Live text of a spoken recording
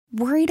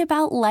Worried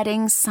about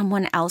letting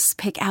someone else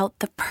pick out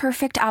the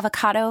perfect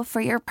avocado for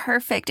your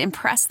perfect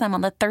impress them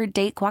on the third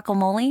date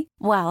guacamole?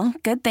 Well,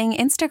 good thing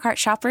Instacart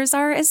shoppers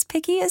are as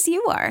picky as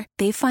you are.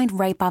 They find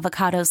ripe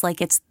avocados like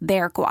it's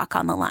their guac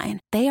on the line.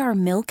 They are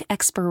milk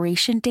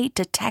expiration date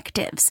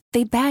detectives.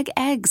 They bag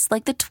eggs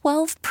like the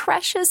 12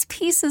 precious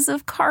pieces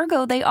of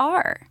cargo they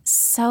are.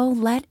 So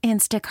let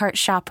Instacart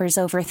shoppers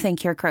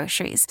overthink your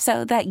groceries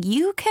so that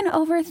you can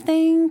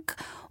overthink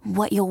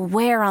what you'll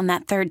wear on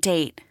that third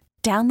date.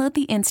 Download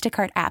the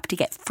Instacart app to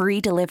get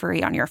free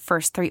delivery on your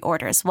first 3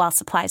 orders while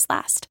supplies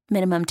last.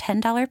 Minimum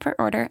 $10 per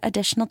order.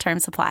 Additional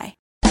terms apply.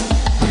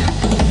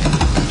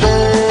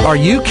 Are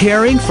you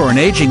caring for an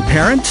aging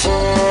parent?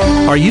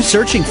 Are you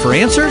searching for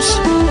answers?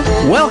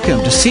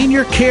 Welcome to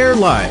Senior Care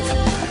Live,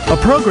 a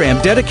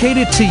program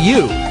dedicated to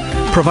you,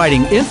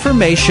 providing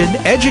information,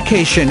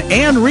 education,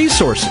 and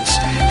resources,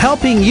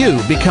 helping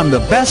you become the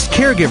best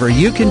caregiver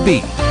you can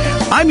be.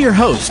 I'm your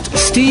host,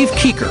 Steve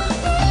Keeker.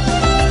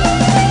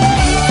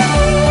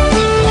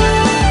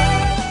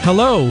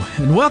 Hello,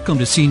 and welcome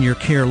to Senior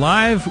Care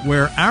Live,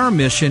 where our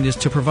mission is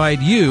to provide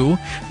you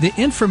the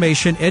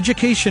information,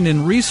 education,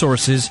 and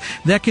resources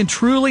that can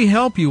truly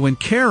help you in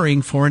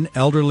caring for an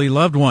elderly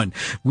loved one.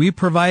 We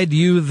provide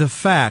you the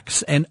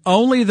facts, and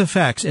only the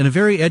facts, in a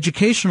very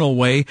educational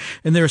way,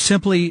 and there's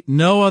simply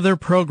no other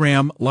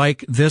program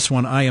like this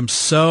one. I am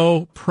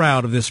so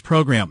proud of this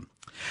program.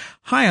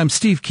 Hi, I'm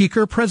Steve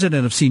Keeker,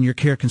 president of Senior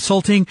Care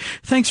Consulting.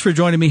 Thanks for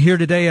joining me here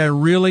today. I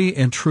really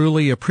and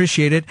truly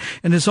appreciate it.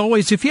 And as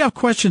always, if you have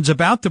questions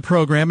about the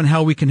program and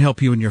how we can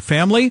help you and your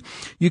family,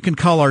 you can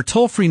call our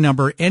toll-free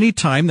number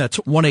anytime. That's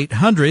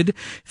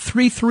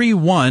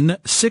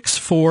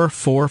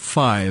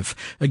 1-800-331-6445.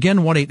 Again,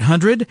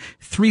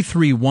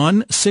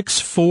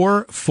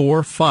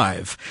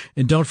 1-800-331-6445.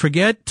 And don't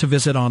forget to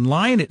visit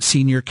online at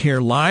Senior Care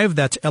Live.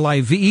 That's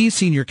L-I-V-E,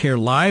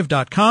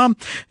 seniorcarelive.com.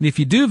 And if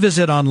you do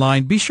visit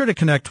online, be sure to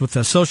connect with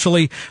us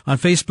socially on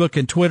Facebook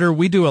and Twitter.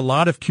 We do a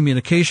lot of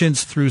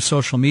communications through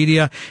social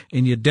media,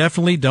 and you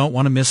definitely don't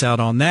want to miss out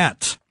on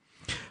that.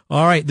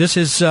 All right, this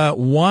is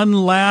one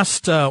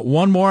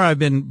more. I've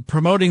been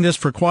promoting this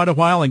for quite a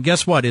while, and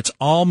guess what? It's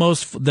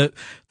almost the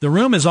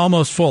room is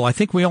almost full. I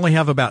think we only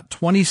have about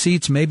 20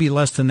 seats, maybe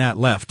less than that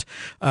left.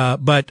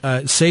 But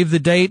save the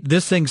date.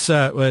 This thing's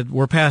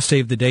we're past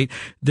save the date.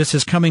 This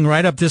is coming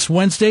right up this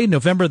Wednesday,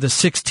 November the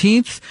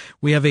 16th.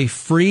 We have a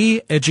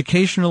free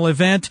educational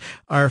event.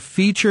 Our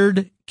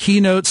featured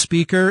keynote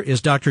speaker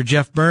is Dr.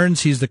 Jeff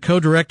Burns. He's the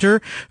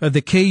co-director of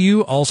the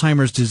KU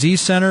Alzheimer's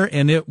Disease Center,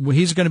 and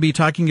he's going to be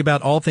talking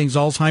about all things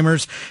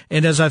Alzheimer's.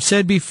 And as I've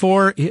said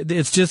before,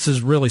 it's just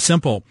as really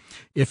simple.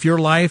 If your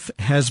life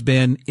has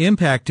been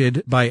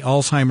impacted by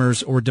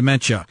Alzheimer's or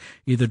dementia,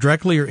 either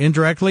directly or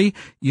indirectly,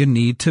 you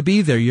need to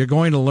be there. You're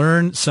going to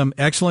learn some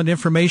excellent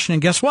information.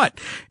 And guess what?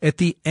 At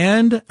the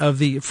end of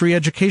the free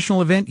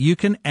educational event, you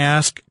can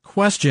ask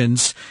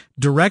questions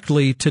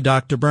directly to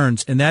Dr.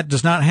 Burns, and that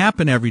does not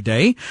happen every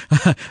day.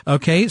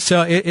 Okay,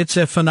 so it's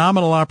a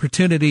phenomenal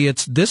opportunity.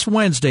 It's this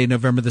Wednesday,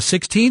 November the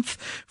 16th,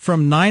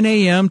 from 9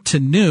 a.m. to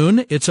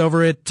noon. It's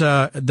over at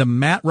the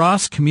Matt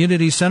Ross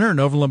Community Center in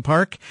Overland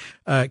Park,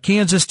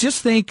 Kansas.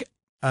 Just think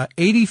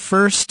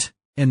 81st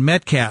and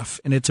Metcalf,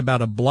 and it's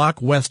about a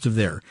block west of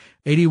there,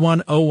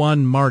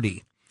 8101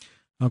 Marty.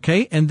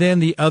 Okay, and then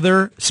the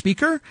other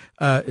speaker,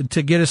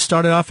 to get us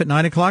started off at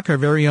 9 o'clock, our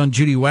very own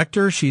Judy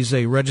Wechter. She's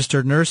a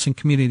registered nurse and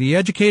community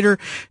educator,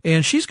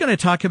 and she's going to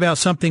talk about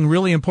something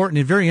really important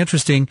and very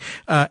interesting,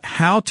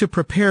 how to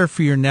prepare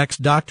for your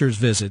next doctor's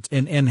visit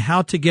and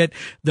how to get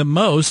the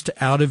most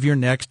out of your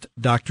next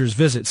doctor's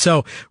visit.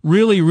 So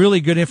really, really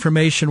good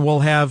information.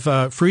 We'll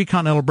have free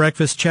continental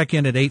breakfast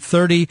check-in at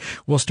 8:30.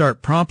 We'll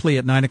start promptly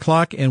at 9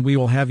 o'clock, and we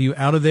will have you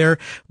out of there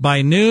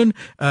by noon.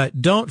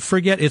 Don't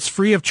forget, it's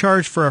free of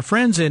charge for our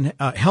friends in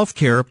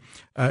healthcare,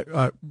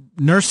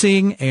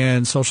 nursing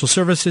and social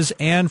services,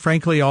 and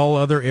frankly all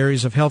other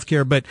areas of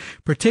healthcare, but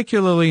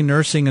particularly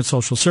nursing and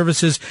social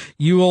services.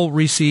 You will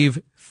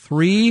receive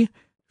 3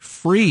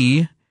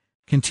 free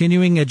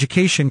continuing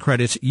education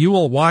credits. You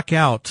will walk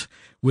out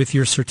with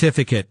your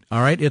certificate.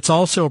 All right. It's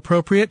also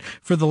appropriate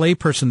for the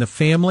layperson, the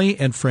family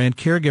and friend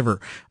caregiver.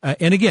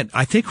 And again,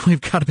 I think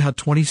we've got about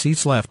 20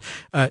 seats left.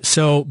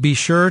 So be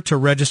sure to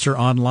register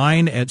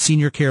online at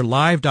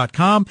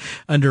seniorcarelive.com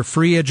under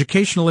free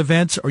educational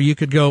events, or you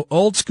could go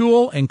old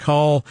school and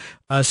call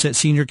us at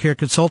Senior Care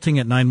Consulting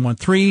at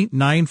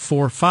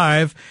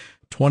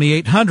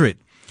 913-945-2800.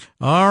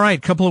 All right.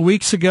 A couple of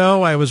weeks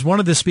ago, I was one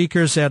of the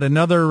speakers at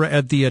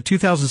the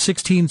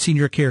 2016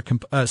 Senior Care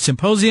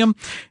Symposium.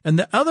 And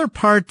the other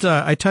part,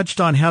 I touched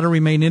on how to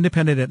remain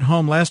independent at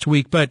home last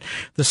week. But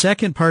the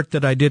second part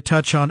that I did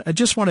touch on, I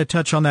just want to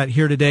touch on that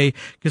here today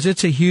because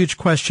it's a huge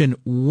question.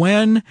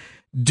 When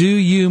do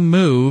you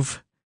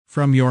move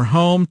from your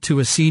home to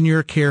a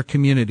senior care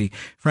community?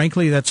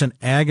 Frankly, that's an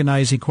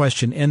agonizing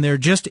question, and there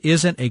just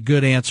isn't a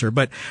good answer.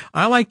 But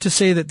I like to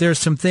say that there's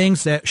some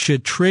things that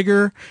should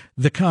trigger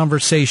the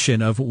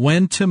conversation of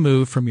when to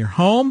move from your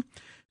home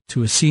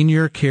to a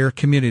senior care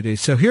community.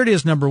 So here it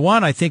is, number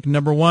one. I think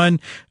number one,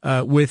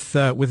 with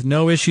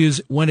no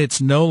issues, when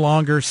it's no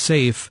longer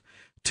safe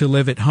to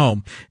live at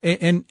home.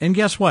 And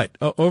guess what?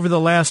 Over the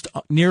last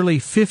nearly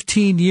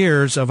 15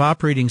 years of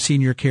operating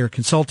senior care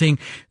consulting,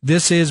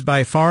 this is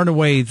by far and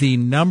away the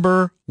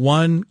number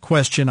one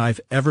question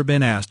I've ever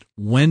been asked.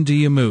 When do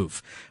you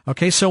move?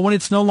 Okay, so when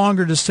it's no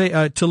longer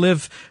to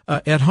live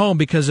at home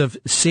because of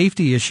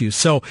safety issues.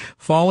 So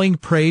falling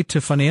prey to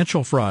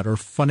financial fraud or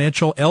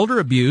financial elder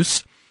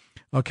abuse,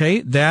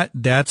 okay,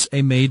 that's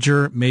a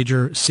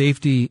major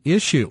safety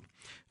issue.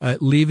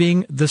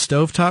 Leaving the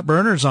stovetop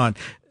burners on.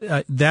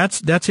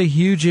 That's a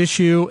huge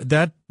issue.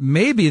 That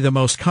may be the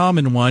most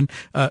common one.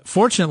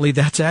 Fortunately,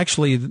 that's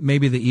actually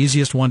maybe the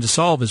easiest one to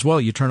solve as well.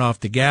 You turn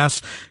off the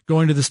gas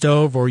going to the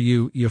stove, or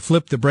you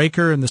flip the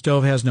breaker and the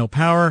stove has no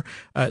power.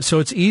 So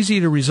it's easy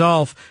to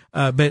resolve,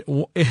 but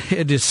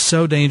it is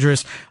so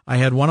dangerous. I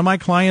had one of my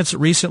clients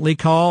recently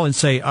call and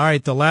say, all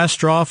right, the last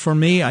straw for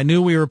me, I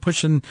knew we were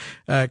pushing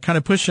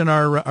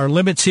our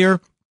limits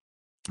here.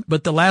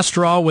 But the last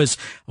straw was,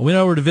 I went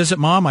over to visit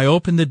Mom. I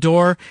opened the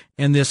door,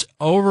 and this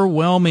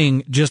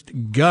overwhelming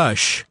just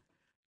gush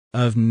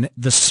of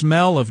the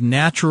smell of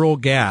natural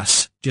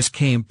gas just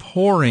came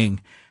pouring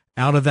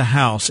out of the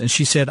house. And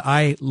she said,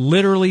 I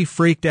literally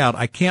freaked out.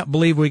 I can't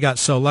believe we got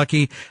so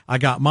lucky. I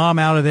got Mom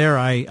out of there.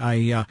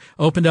 I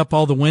opened up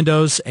all the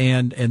windows,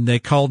 and they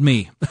called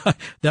me.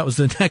 That was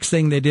the next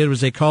thing they did,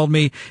 was they called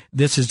me.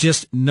 This is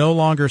just no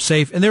longer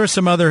safe. And there were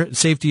some other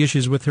safety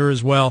issues with her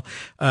as well.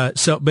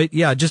 But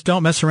yeah, just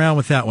don't mess around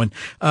with that one.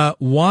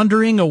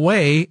 Wandering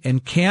away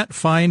and can't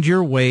find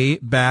your way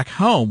back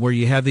home, where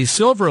you have these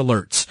silver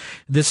alerts.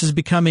 This is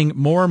becoming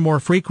more and more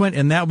frequent,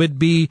 and that would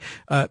be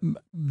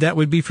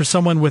for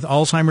someone with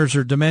Alzheimer's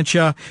or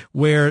dementia,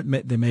 where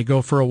they may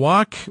go for a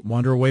walk,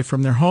 wander away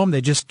from their home.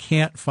 They just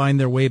can't find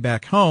their way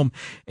back home.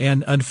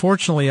 And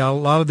unfortunately, a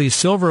lot of these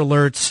silver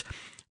alerts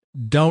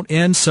don't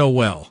end so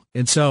well.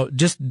 And so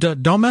just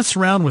don't mess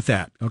around with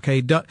that.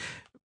 Okay.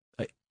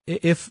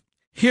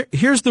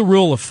 Here's the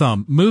rule of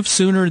thumb: move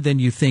sooner than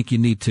you think you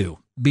need to.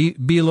 Be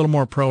a little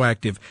more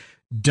proactive.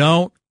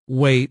 Don't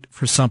wait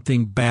for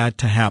something bad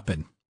to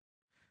happen.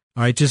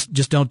 All right.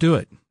 Just don't do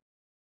it.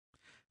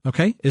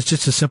 Okay. It's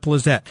just as simple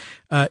as that.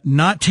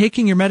 Not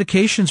taking your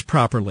medications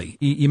properly.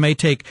 You may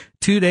take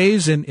 2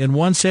 days in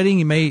one setting.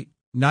 You may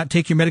not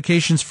take your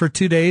medications for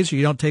 2 days, or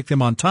you don't take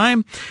them on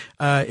time.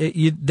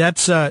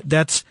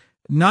 That's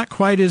not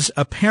quite as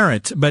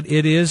apparent, but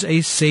it is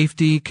a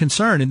safety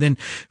concern. And then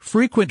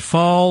frequent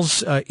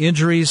falls,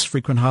 injuries,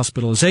 frequent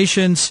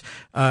hospitalizations,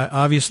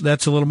 obviously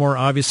that's a little more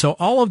obvious. So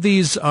all of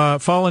these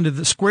fall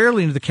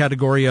squarely into the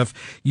category of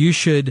you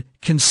should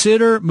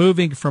consider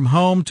moving from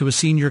home to a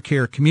senior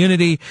care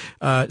community,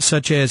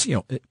 such as,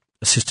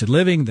 assisted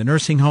living, the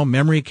nursing home,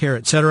 memory care,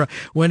 etc.,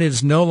 when it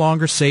is no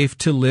longer safe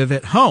to live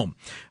at home.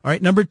 All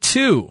right, number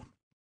 2.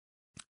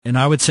 And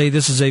I would say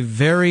this is a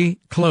very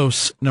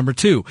close number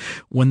 2.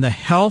 When the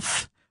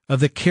health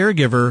of the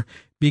caregiver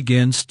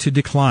begins to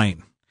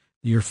decline.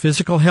 Your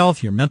physical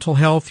health, your mental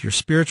health, your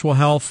spiritual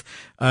health,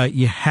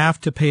 you have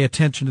to pay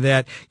attention to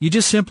that. You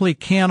just simply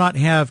cannot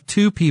have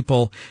two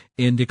people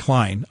in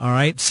decline. All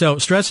right. So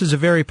stress is a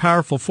very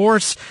powerful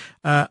force.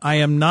 I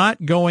am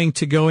not going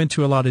to go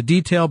into a lot of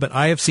detail, but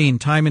I have seen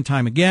time and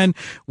time again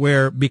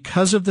where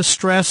because of the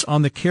stress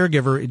on the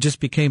caregiver, it just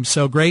became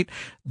so great.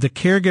 The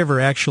caregiver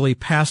actually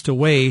passed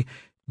away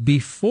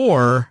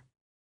before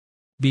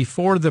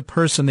the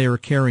person they were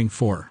caring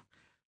for.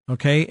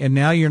 Okay, and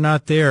now you're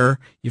not there.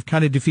 You've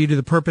kind of defeated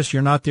the purpose.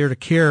 You're not there to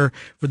care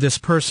for this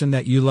person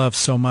that you love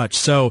so much.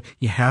 So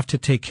you have to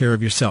take care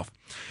of yourself.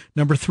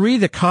 Number 3,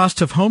 the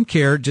cost of home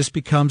care just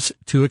becomes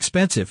too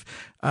expensive.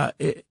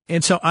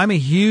 And so I'm a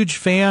huge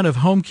fan of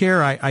home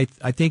care. I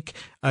think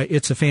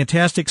it's a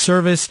fantastic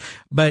service.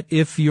 But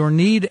if your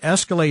need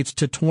escalates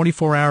to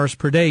 24 hours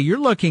per day, you're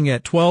looking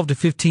at $12,000 to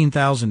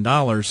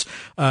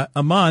 $15,000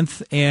 a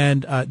month,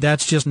 and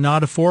that's just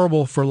not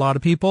affordable for a lot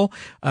of people.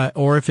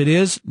 Or if it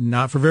is,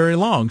 not for very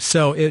long.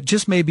 So it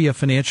just may be a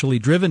financially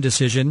driven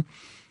decision.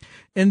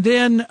 And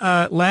then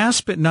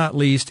last but not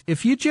least,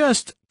 if you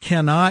just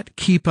cannot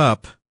keep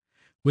up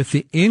with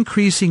the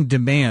increasing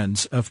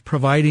demands of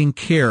providing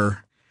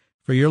care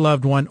for your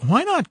loved one,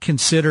 why not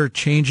consider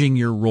changing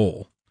your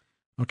role?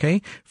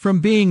 Okay?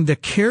 From being the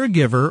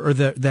caregiver or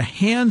the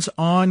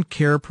hands-on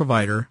care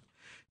provider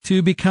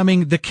to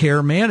becoming the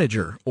care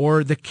manager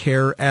or the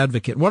care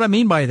advocate. What I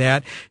mean by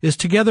that is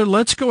together,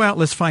 let's go out,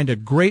 let's find a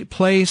great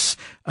place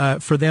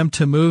for them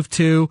to move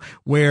to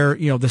where,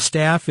 the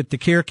staff at the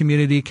care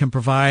community can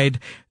provide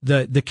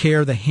the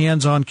care, the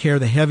hands-on care,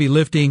 the heavy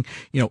lifting,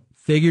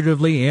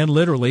 figuratively and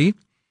literally.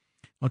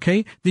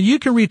 Okay, then you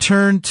can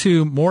return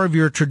to more of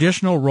your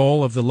traditional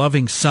role of the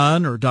loving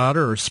son or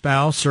daughter or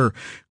spouse or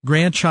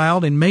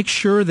grandchild and make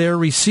sure they're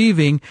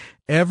receiving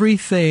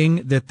everything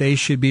that they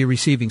should be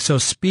receiving. So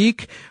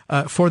speak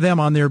for them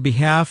on their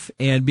behalf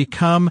and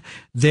become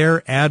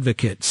their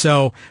advocate.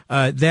 So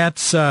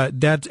that's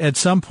at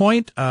some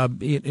point,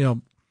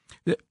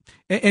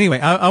 Anyway,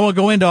 I won't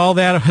go into all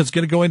that. I was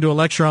going to go into a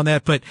lecture on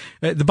that, but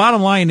the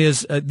bottom line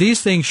is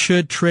these things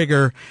should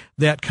trigger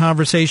that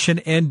conversation.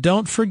 And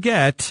don't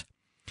forget,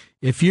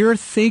 if you're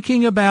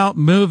thinking about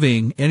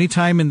moving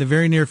anytime in the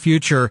very near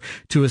future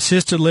to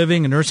assisted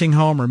living, a nursing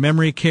home, or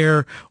memory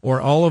care,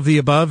 or all of the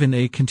above in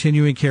a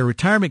continuing care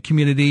retirement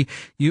community,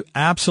 you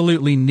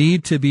absolutely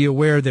need to be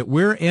aware that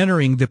we're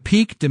entering the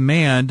peak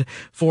demand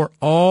for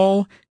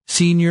all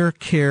senior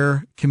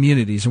care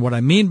communities. And what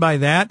I mean by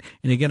that,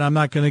 and again, I'm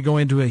not going to go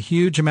into a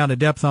huge amount of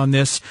depth on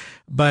this,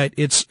 but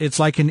it's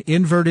like an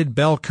inverted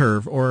bell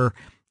curve, or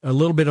a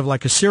little bit of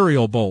like a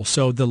cereal bowl.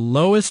 So the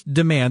lowest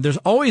demand, there's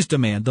always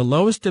demand. The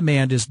lowest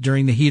demand is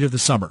during the heat of the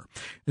summer.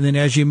 And then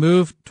as you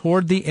move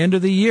toward the end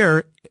of the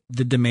year,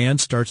 the demand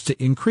starts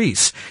to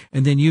increase.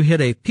 And then you hit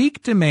a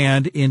peak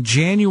demand in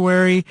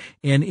January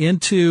and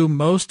into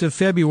most of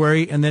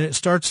February, and then it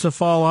starts to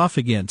fall off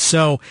again.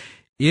 So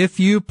if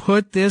you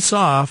put this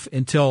off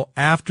until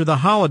after the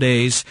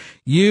holidays,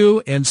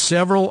 you and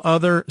several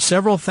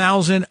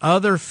thousand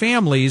other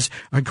families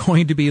are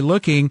going to be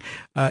looking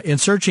and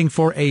searching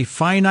for a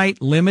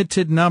finite,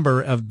 limited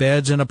number of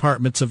beds and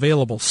apartments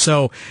available.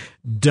 So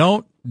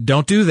don't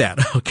do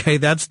that. Okay,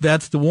 that's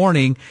the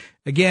warning.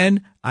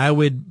 Again, I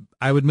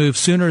would move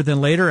sooner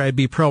than later. I'd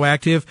be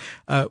proactive.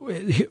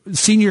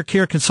 Senior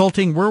Care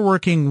Consulting, we're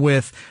working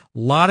with a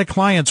lot of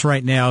clients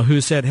right now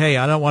who said, hey,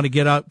 I don't want to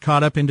get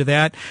caught up into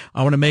that.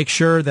 I want to make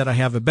sure that I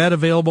have a bed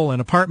available, an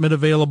apartment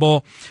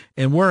available,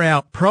 and we're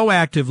out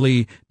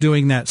proactively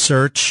doing that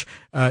search.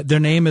 Their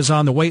name is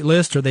on the wait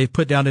list, or they've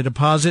put down a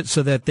deposit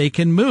so that they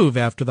can move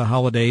after the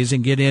holidays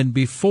and get in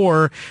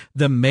before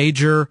the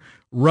major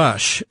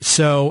rush.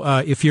 So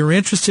if you're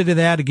interested in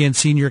that, again,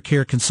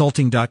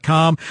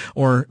 seniorcareconsulting.com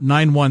or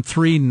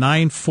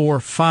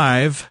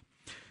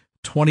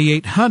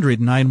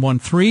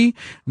 913-945-2800,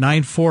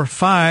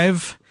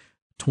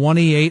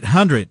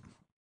 913-945-2800.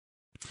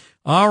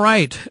 All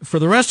right. For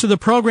the rest of the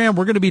program,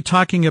 we're going to be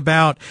talking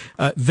about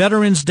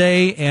Veterans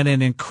Day and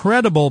an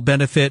incredible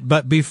benefit.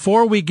 But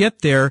before we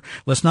get there,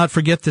 let's not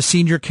forget the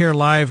Senior Care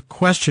Live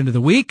question of the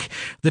week.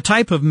 The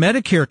type of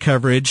Medicare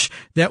coverage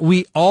that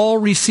we all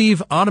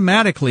receive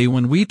automatically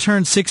when we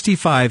turn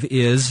 65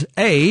 is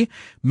A,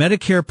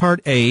 Medicare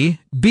Part A,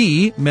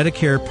 B,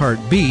 Medicare Part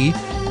B,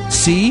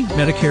 C,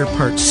 Medicare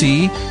Part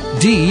C,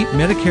 D,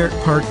 Medicare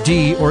Part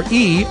D, or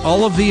E,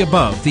 all of the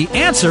above. The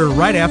answer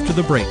right after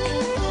the break.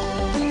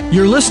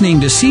 You're listening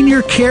to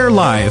Senior Care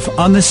Live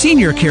on the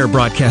Senior Care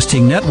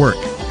Broadcasting Network.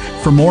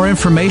 For more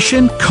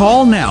information,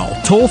 call now,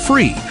 toll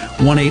free,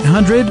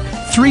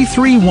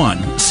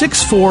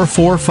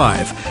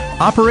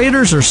 1-800-331-6445.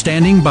 Operators are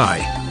standing by,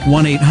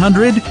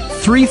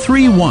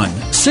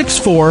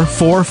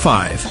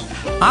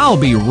 1-800-331-6445. I'll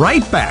be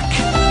right back.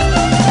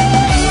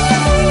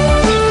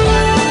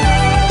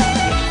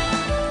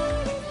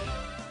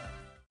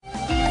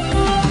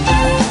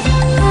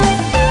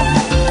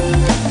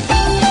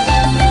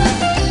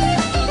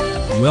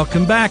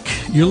 Welcome back.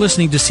 You're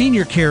listening to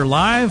Senior Care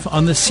Live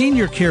on the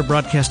Senior Care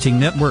Broadcasting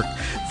Network.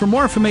 For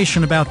more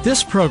information about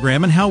this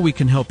program and how we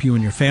can help you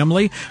and your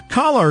family,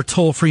 call our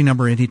toll-free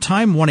number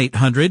anytime,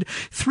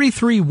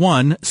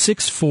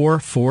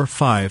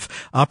 1-800-331-6445.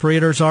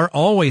 Operators are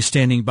always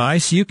standing by,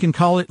 so you can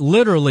call it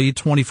literally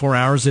 24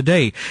 hours a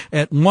day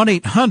at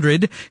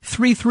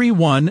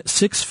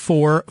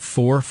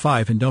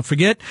 1-800-331-6445. And don't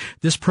forget,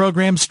 this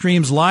program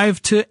streams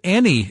live to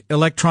any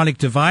electronic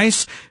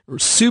device.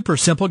 Super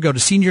simple. Go to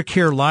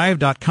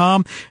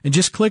seniorcarelive.com and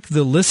just click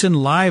the Listen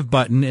Live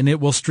button, and it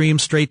will stream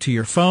straight to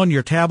your phone,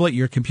 your tablet,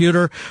 your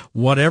computer,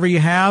 whatever you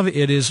have.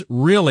 It is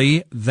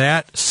really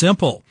that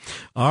simple.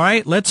 All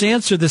right, let's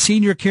answer the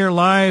Senior Care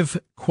Live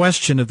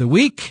question of the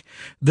week.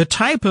 The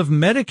type of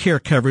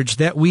Medicare coverage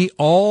that we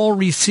all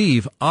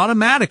receive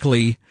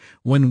automatically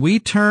when we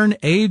turn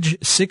age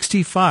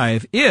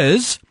 65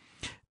 is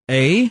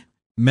A,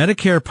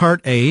 Medicare Part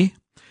A,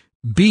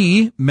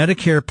 B,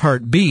 Medicare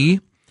Part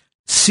B,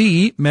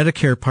 C,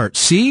 Medicare Part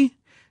C,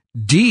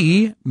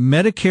 D,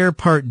 Medicare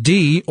Part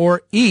D,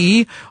 or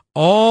E,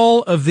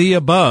 all of the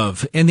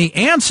above. And the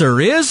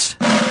answer is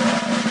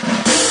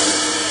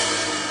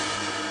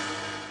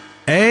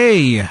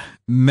A,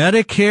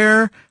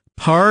 Medicare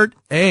Part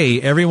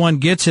A. Everyone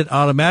gets it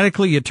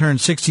automatically. You turn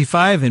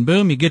 65 and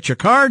boom, you get your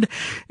card.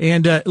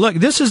 And look,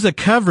 this is the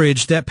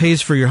coverage that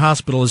pays for your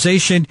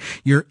hospitalization,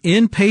 your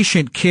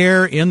inpatient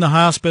care in the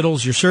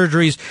hospitals, your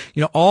surgeries,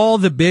 all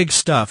the big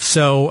stuff.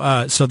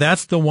 So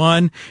that's the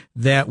one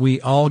that we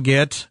all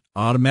get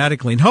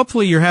automatically. And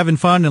hopefully you're having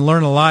fun and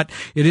learn a lot.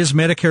 It is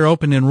Medicare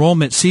open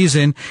enrollment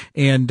season,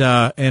 and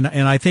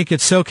I think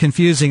it's so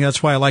confusing.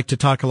 That's why I like to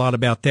talk a lot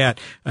about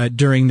that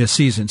during this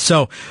season.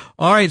 So,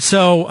 all right.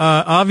 So,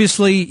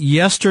 obviously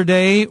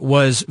yesterday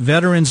was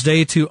Veterans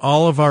Day to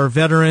all of our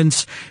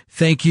veterans.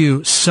 thank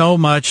you so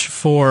much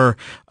for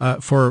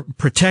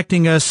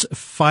protecting us,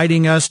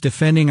 fighting us,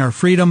 defending our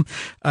freedom.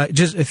 I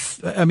can't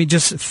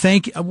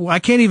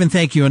even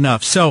thank you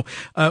enough. So,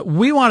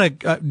 we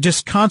want to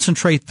just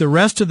concentrate the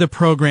rest of the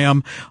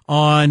program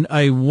on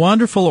a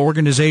wonderful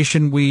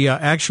organization. We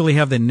actually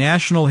have the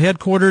national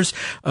headquarters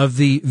of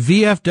the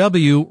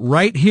VFW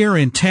right here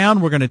in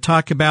town. We're going to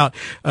talk about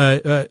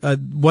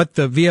what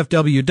the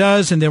VFW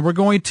does, and then we're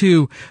going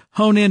to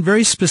hone in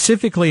very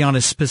specifically on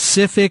a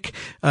specific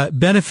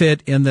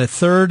benefit in the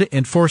third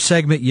and fourth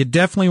segment. You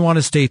definitely want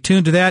to stay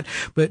tuned to that.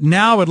 But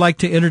now I would like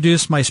to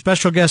introduce my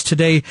special guest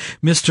today,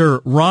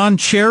 Mr. Ron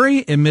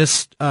Cherry and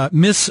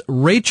Miss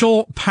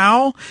Rachel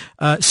Powell.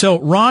 So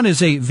Ron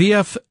is a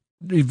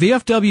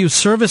VFW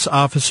Service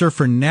Officer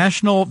for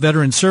National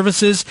Veteran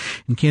Services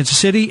in Kansas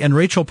City, and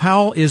Rachel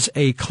Powell is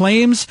a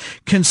claims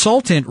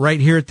consultant right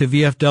here at the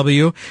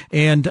VFW.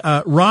 And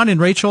Ron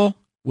and Rachel,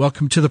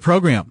 welcome to the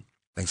program.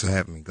 Thanks for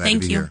having me. Glad to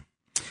be here.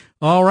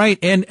 All right.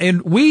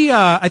 And we,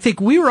 I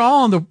think we were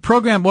all on the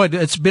program.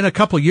 It's been a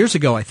couple of years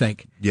ago, I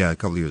think. Yeah, a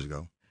couple of years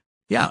ago.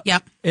 Yeah.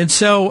 Yep. And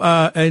so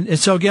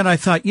again, I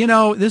thought,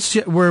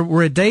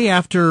 we're a day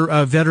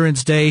after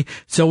Veterans Day,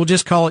 so we'll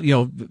just call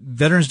it,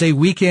 Veterans Day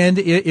weekend,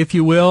 if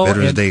you will.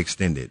 Veterans Day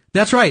extended.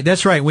 That's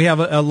right. We have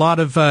a lot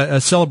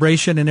of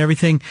celebration and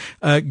everything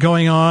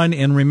going on,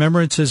 and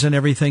remembrances and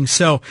everything.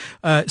 So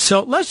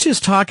let's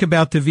just talk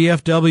about the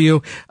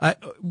VFW.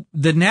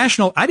 The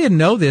national, I didn't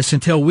know this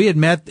until we had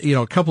met,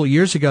 a couple of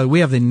years ago. We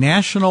have the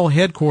national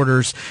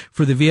headquarters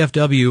for the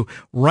VFW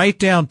right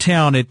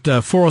downtown at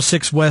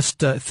 406 West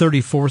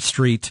 34th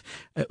Street.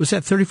 Was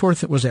that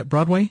 34th? Was that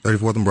Broadway?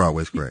 34th and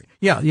Broadway is correct.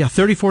 Yeah,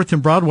 34th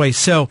and Broadway.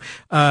 So,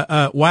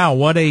 wow,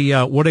 what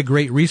a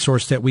great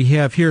resource that we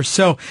have here.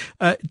 So,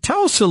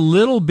 tell us a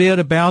little bit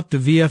about the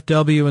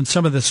VFW and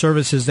some of the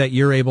services that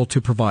you're able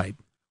to provide.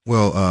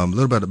 Well, a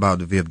little bit about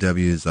the VFW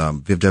is,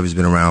 VFW has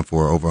been around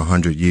for over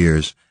 100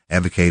 years,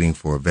 advocating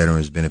for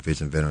veterans' benefits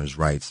and veterans'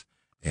 rights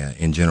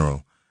in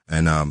general.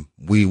 And,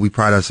 we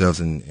pride ourselves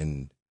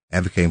in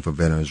advocating for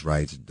veterans'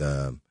 rights,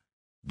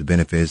 the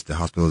benefits, the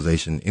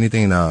hospitalization,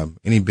 anything,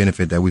 any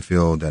benefit that we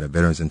feel that a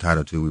veteran is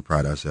entitled to, we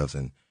pride ourselves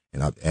in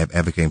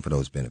advocating for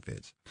those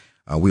benefits.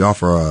 We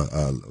offer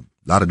a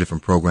lot of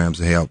different programs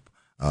to help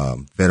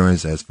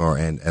veterans as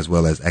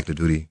well as active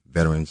duty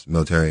veterans,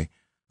 military.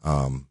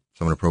 Some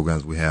of the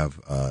programs we have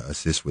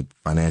assist with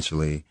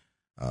financially,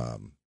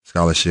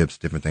 scholarships,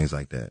 different things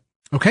like that.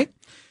 Okay.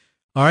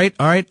 All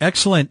right.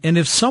 Excellent. And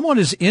if someone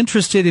is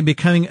interested in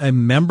becoming a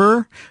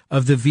member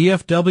of the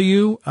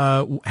VFW,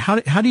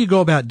 how do you go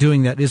about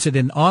doing that? Is it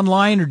an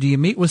online, or do you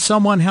meet with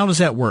someone? How does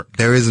that work?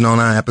 There is an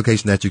online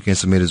application that you can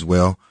submit as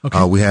well.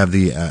 Okay. We have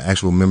the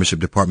actual membership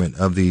department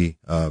of the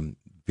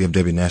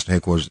VFW National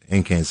Headquarters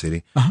in Kansas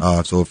City.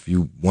 Uh-huh. So if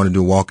you want to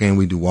do a walk-in,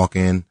 we do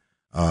walk-in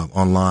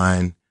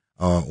online,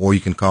 or you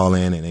can call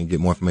in and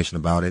get more information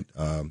about it.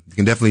 You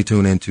can definitely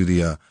tune into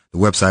the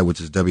website, which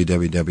is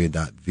www.vfw.org.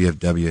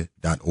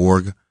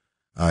 It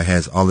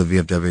has all the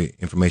VFW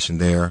information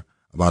there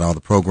about all the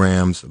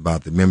programs,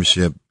 about the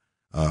membership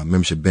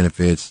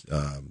benefits,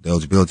 the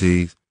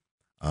eligibility,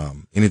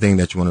 anything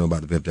that you want to know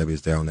about the VFW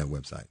is there on that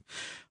website.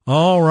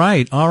 All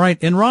right.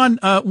 And Ron,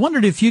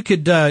 wondered if you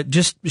could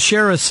just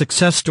share a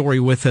success story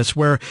with us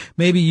where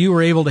maybe you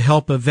were able to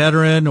help a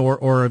veteran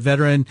or a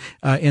veteran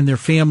and their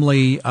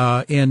family,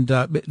 and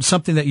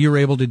something that you were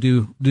able to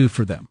do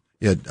for them.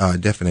 Yeah,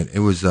 definite. It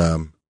was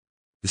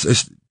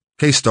this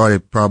case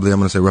started probably, I'm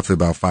going to say roughly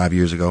about 5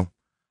 years ago.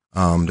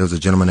 There was a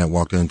gentleman that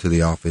walked into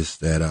the office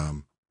that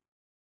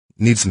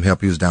needed some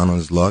help. He was down on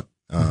his luck.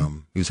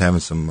 He was having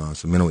some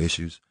mental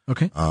issues.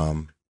 Okay.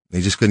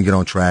 He just couldn't get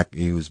on track.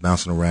 He was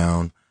bouncing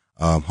around,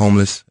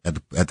 homeless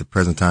at the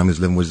present time. He was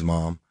living with his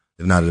mom,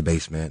 living out of the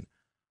basement.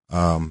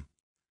 So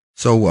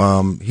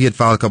he had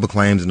filed a couple of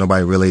claims, and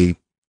nobody really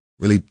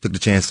took the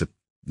chance to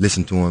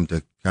listen to him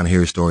to kind of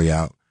hear his story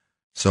out.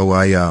 So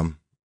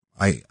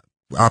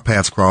our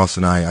paths crossed,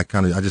 and I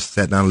just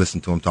sat down and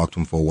listened to him, talked to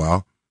him for a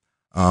while.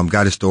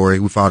 Got his story.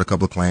 We filed a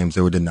couple of claims.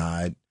 They were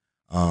denied.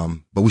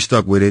 But we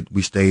stuck with it.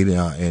 We stayed,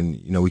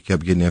 and we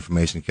kept getting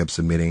information, kept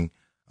submitting,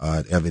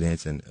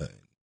 evidence, and,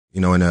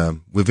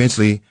 we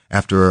eventually,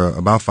 after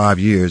about 5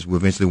 years, we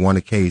eventually won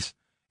the case,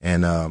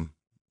 and,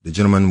 the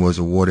gentleman was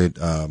awarded,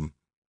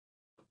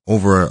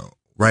 over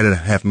right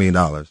at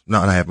 $500,000.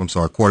 Not half, I'm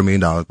sorry,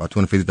 $250,000, about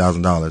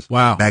 $250,000.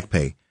 Wow. Back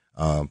pay,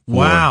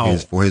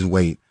 for his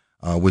wait.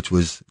 Which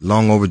was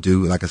long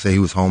overdue. Like I say, he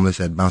was homeless,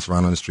 had bounced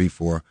around on the street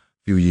for a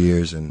few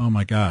years, and oh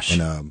my gosh,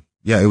 and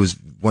it was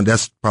one.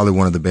 That's probably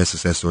one of the best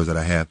success stories that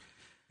I have.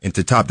 And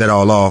to top that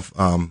all off,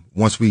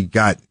 once we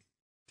had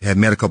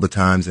met a couple of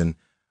times, and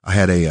I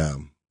had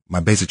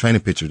my basic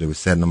training picture that was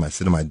sitting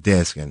on my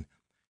desk, and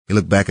he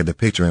looked back at the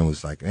picture and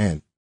was like,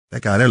 "Man,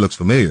 that guy there looks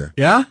familiar."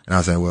 Yeah, and I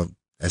was like, "Well,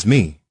 that's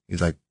me."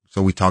 He's like,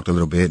 so we talked a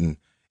little bit, and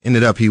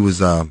ended up he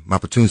was my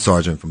platoon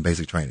sergeant from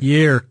basic training.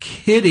 You're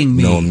kidding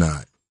me? No, I'm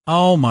not.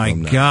 Oh my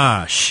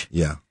gosh.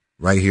 Yeah.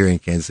 Right here in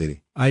Kansas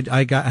City. I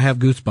have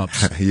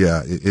goosebumps.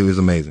 Yeah. It was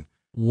amazing.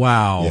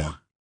 Wow. Yeah.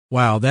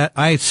 Wow,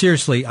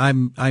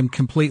 I'm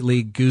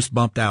completely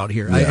goosebumped out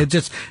here. Yeah.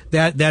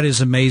 That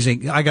is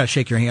amazing. I got to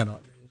shake your hand on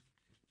it.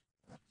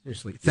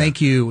 Seriously.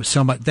 Thank you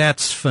so much.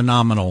 That's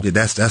phenomenal. Yeah,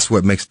 that's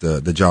what makes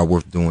the job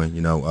worth doing,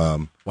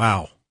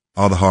 Wow.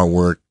 All the hard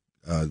work,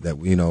 that,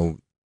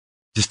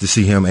 just to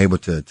see him able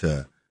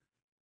to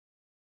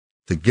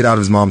get out of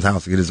his mom's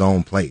house, to get his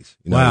own place,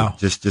 Wow.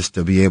 just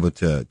to be able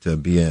to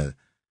be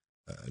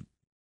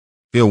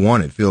feel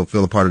wanted, feel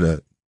a part of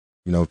the,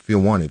 feel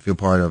wanted, feel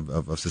part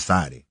of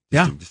society.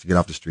 Just to get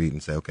off the street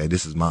and say, okay,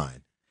 this is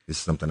mine. This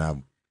is something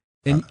I've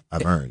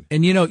earned.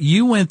 And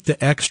you went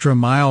the extra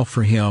mile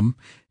for him,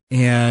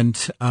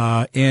 and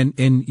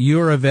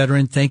you're a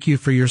veteran. Thank you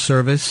for your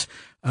service.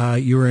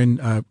 You were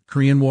in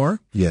Korean War.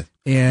 Yeah.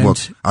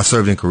 And I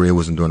served in Korea.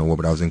 Wasn't during the war,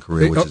 but I was in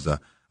Korea, which is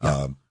a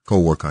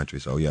Cold War country.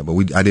 So yeah,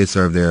 but I did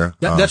serve there.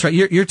 That's right.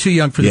 You're too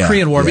young for the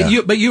Korean War,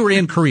 but you were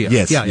in Korea.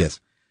 Yes.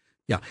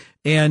 Yeah.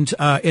 And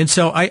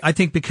so I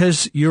think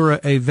because you're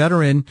a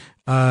veteran,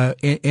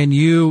 and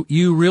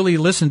you really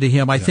listen to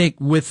him, I think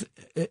with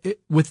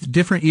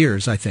different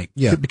ears, I think.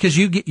 Yeah. Because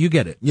you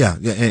get it. Yeah.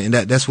 And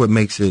that's what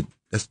makes it,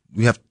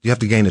 you have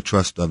to gain the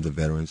trust of the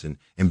veterans, and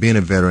being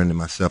a veteran and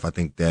myself, I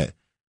think that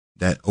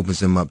opens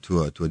them up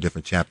to a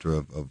different chapter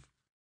of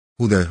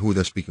who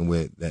they're speaking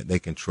with, that they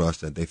can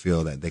trust, that they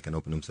feel that they can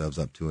open themselves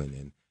up to,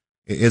 and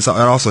it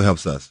also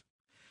helps us.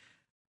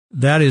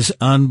 That is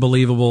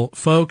unbelievable,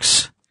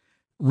 folks.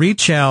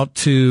 Reach out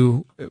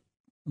to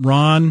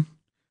Ron,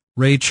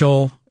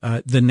 Rachel,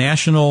 the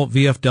National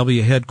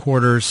VFW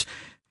headquarters.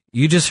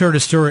 You just heard a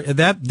story.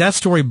 That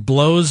story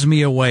blows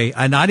me away.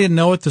 And I didn't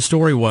know what the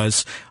story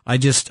was. I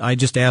just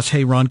asked,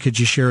 hey, Ron, could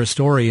you share a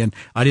story? And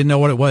I didn't know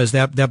what it was.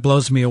 That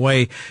blows me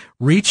away.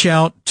 Reach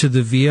out to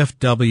the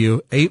VFW,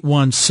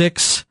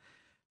 816.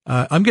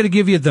 I'm going to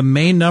give you the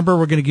main number.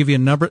 We're going to give you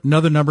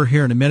another number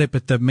here in a minute,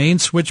 but the main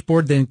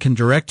switchboard then can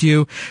direct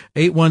you,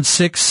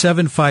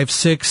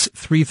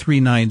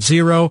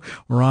 816-756-3390,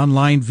 or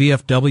online,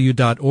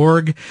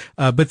 vfw.org.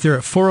 But they're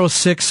at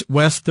 406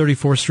 West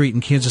 34th Street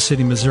in Kansas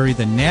City, Missouri,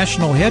 the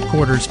national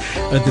headquarters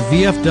of the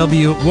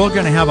VFW. We're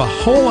going to have a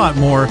whole lot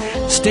more.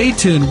 Stay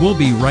tuned. We'll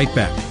be right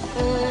back.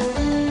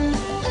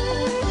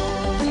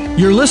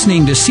 You're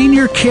listening to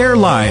Senior Care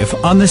Live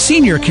on the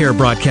Senior Care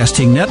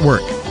Broadcasting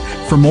Network.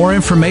 For more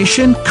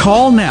information,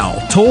 call now,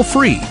 toll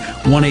free,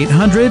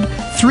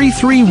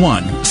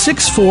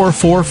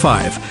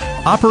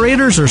 1-800-331-6445.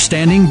 Operators are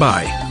standing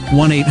by,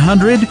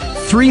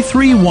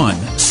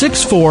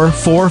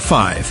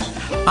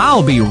 1-800-331-6445.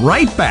 I'll be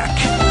right back.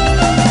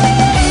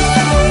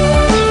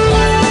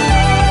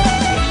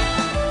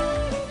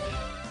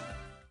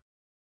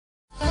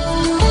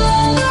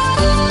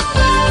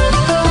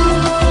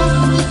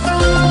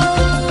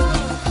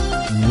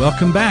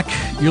 Welcome back.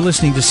 You're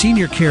listening to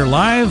Senior Care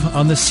Live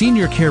on the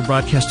Senior Care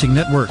Broadcasting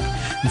Network.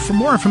 And for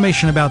more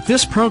information about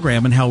this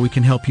program and how we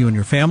can help you and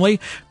your family,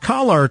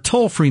 call our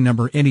toll-free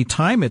number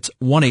anytime. It's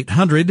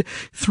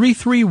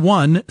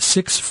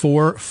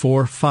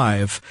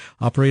 1-800-331-6445.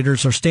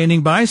 Operators are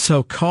standing by,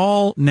 so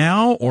call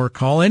now or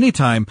call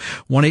anytime.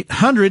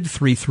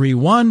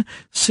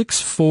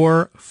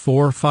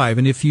 1-800-331-6445.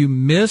 And if you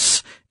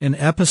miss an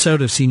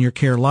episode of Senior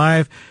Care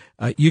Live,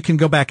 you can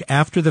go back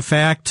after the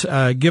fact.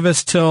 Give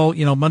us till,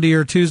 Monday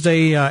or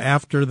Tuesday,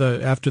 after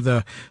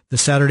the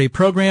Saturday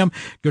program.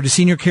 Go to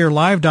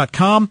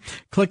seniorcarelive.com,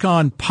 click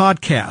on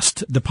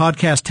podcast, the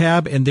podcast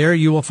tab, and there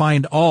you will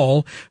find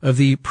all of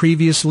the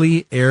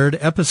previously aired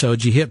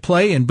episodes. You hit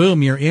play and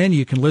boom, you're in.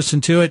 You can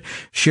listen to it,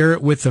 share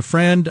it with a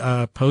friend,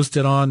 post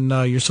it on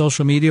your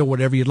social media,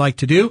 whatever you'd like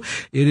to do.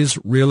 It is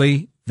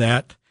really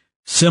that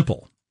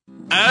simple.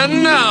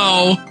 And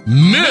now,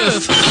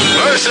 Myth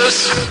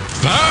versus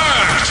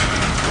Fact.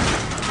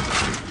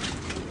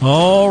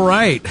 All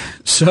right.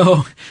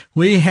 So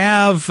we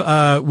have,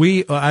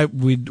 we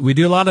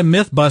do a lot of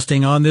myth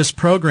busting on this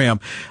program.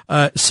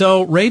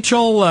 So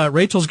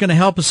Rachel's going to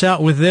help us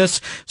out with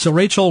this. So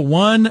Rachel,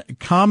 one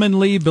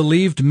commonly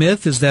believed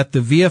myth is that the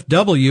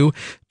VFW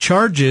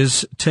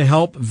charges to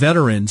help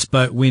veterans,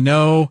 but we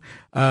know,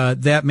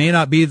 that may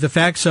not be the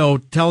fact. So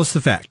tell us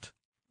the fact.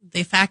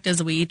 The fact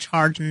is we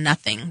charge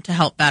nothing to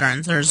help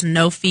veterans. There's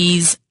no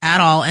fees at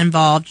all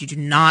involved. You do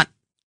not,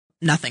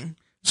 nothing.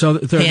 So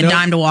pay a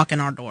dime to walk in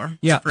our door.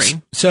 Yeah. It's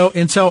free.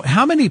 So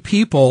how many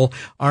people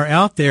are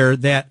out there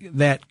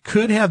that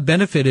could have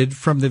benefited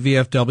from the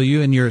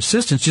VFW and your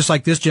assistance, just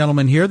like this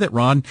gentleman here that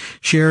Ron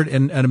shared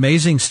an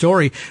amazing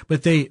story,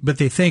 but they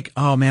think,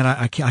 oh man,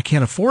 I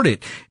can't afford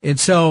it. And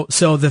so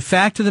the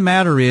fact of the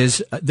matter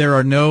is there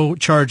are no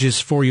charges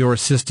for your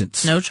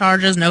assistance. No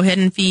charges, no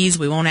hidden fees.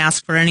 We won't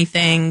ask for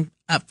anything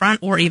up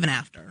front or even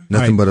after.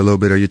 Nothing but a little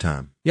bit of your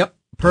time. Yep.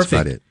 Perfect.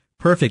 That's about it.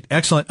 Perfect.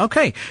 Excellent.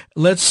 Okay.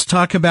 Let's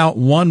talk about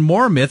one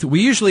more myth.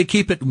 We usually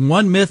keep it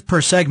one myth per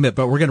segment,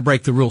 but we're going to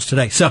break the rules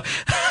today. So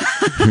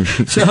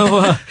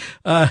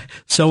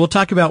we'll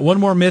talk about one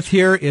more myth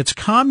here. It's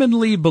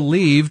commonly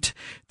believed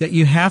that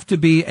you have to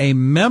be a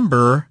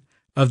member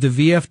of the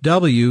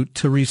VFW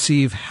to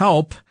receive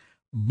help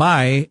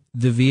by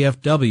the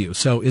VFW.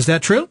 So is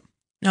that true?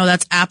 No,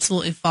 that's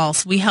absolutely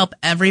false. We help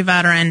every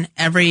veteran,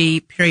 every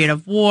period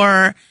of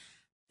war.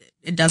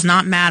 It does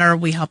not matter.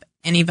 We help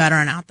any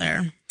veteran out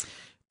there.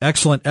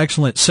 Excellent,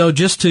 excellent. So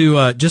just to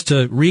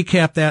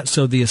recap that,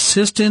 so the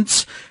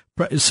assistance,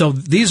 so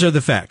these are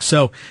the facts.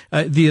 So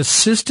the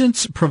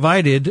assistance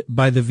provided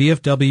by the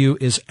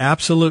VFW is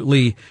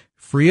absolutely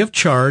free of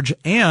charge,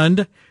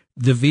 and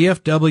the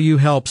VFW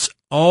helps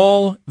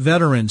all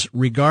veterans,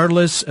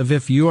 regardless of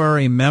if you are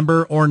a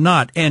member or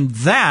not. And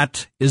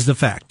that is the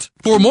fact.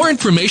 For more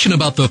information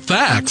about the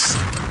facts,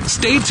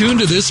 stay tuned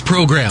to this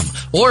program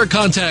or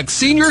contact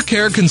Senior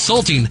Care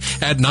Consulting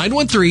at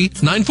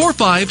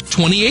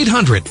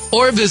 913-945-2800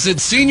 or visit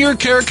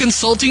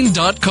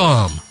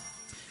seniorcareconsulting.com.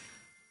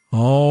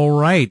 All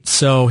right.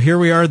 So here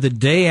we are the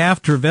day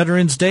after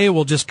Veterans Day.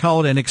 We'll just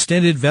call it an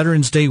extended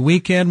Veterans Day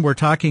weekend. We're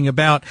talking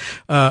about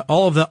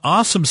all of the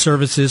awesome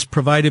services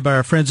provided by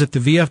our friends at the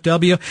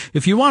VFW.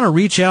 If you want to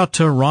reach out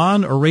to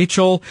Ron or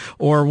Rachel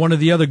or one of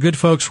the other good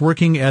folks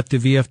working at the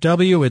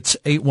VFW, it's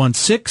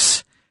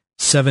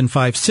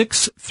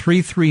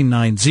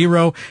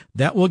 816-756-3390.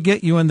 That will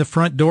get you in the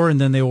front door, and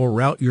then they will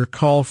route your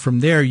call from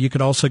there. You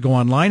could also go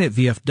online at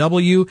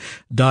vfw.org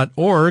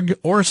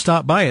or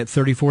stop by at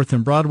 34th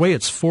and Broadway.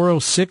 It's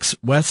 406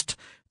 West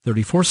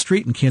 34th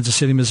Street in Kansas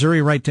City,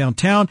 Missouri, right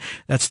downtown.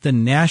 That's the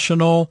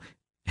national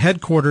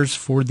headquarters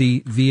for the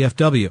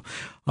VFW.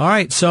 All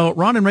right. So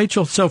Ron and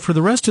Rachel, so for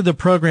the rest of the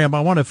program, I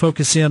want to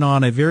focus in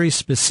on a very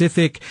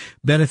specific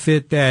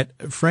benefit that,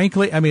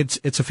 frankly, I mean,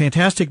 it's a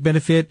fantastic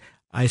benefit.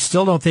 I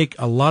still don't think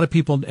a lot of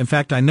people, in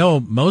fact, I know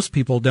most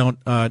people don't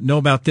know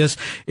about this.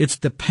 It's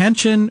the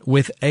pension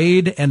with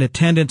aid and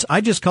attendance. I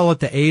just call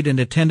it the aid and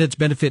attendance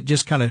benefit,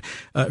 just kind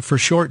of for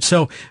short.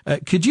 So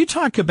could you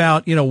talk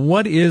about,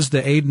 what is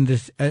the aid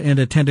and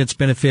attendance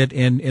benefit,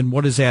 and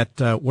what does that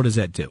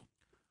do?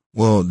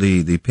 Well,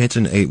 the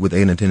pension aid with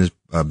aid and attendance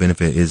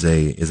benefit is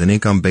an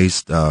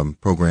income-based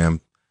program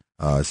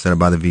set up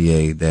by the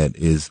VA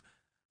that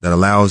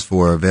allows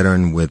for a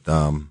veteran with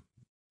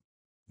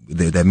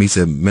that meets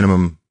a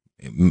minimum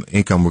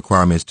income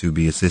requirements to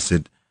be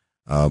assisted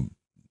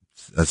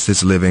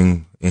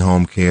living,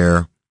 in-home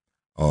care,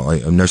 or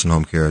nursing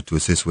home care to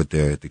assist with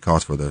the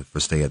cost for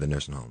stay at the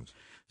nursing homes.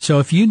 So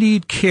if you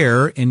need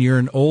care and you're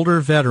an older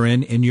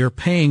veteran and you're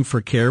paying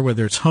for care,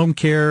 whether it's home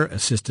care,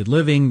 assisted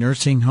living,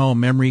 nursing home,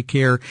 memory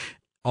care,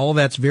 all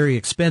that's very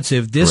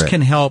expensive. This Correct.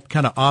 can help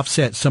kind of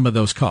offset some of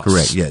those costs.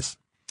 Correct. Yes.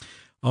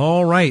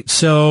 All right.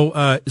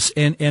 So,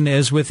 and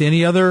as with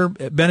any other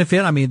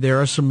benefit, I mean,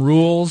 there are some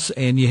rules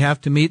and you have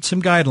to meet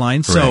some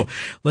guidelines. Correct. So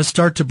let's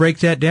start to break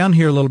that down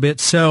here a little bit.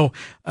 So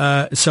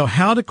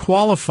how to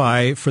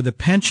qualify for the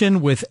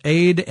pension with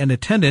aid and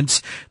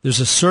attendance? There's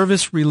a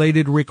service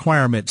related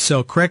requirement.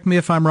 So correct me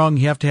if I'm wrong.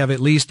 You have to have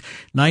at least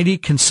 90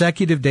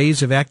 consecutive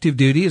days of active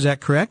duty. Is that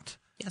correct?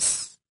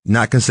 Yes.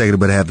 Not consecutive,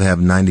 but have to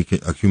have 90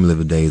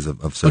 accumulative days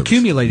of service.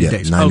 Accumulated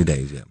days. 90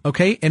 days, yeah.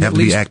 Okay. And have at to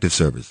be least active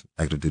duty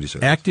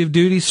service. Active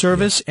duty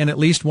service, and at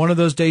least one of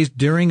those days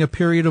during a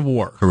period of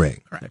war.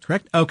 Correct.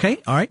 Correct. Okay.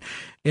 All right.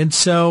 And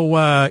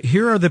so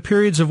here are the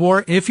periods of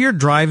war. If you're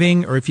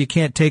driving or if you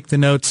can't take the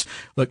notes,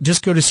 look,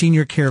 just go to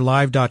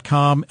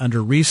seniorcarelive.com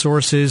under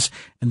resources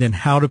and then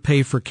how to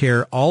pay for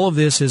care. All of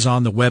this is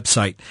on the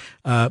website.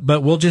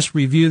 But we'll just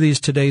review these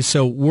today.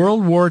 So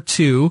World War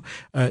II,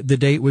 the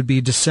date would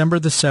be December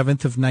the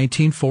 7th of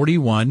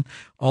 1941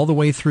 all the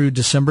way through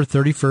December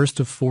 31st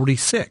of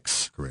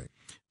 46. Correct.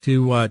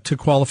 To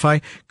qualify.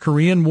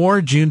 Korean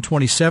War, June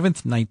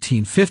 27th,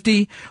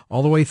 1950,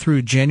 all the way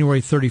through January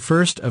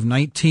 31st of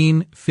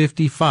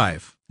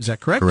 1955. Is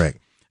that correct? Correct.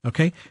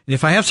 Okay. And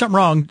if I have something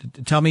wrong,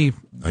 tell me.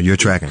 Oh, you're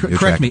tracking.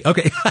 Correct me.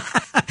 Okay.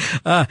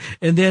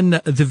 And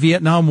then the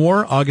Vietnam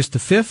War, August the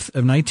 5th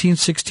of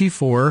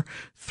 1964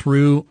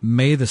 through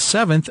May the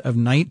 7th of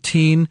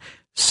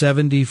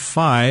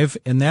 1975.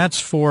 And that's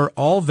for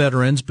all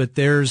veterans, but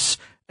there's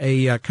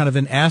a kind of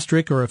an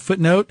asterisk or a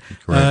footnote.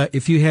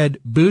 If you had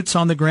boots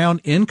on the ground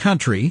in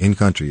country. In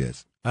country,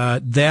 yes.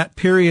 That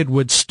period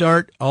would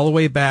start all the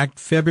way back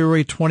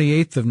February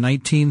 28th of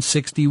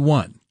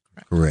 1961.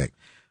 Correct.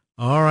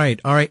 All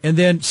right. And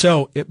then,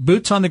 so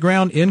boots on the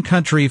ground in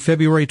country,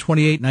 February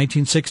 28,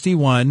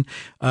 1961.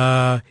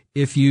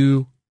 If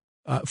you,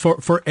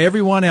 for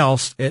everyone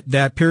else,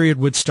 that period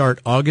would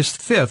start August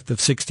 5th of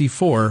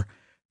 64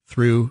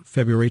 through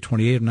February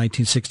 28 of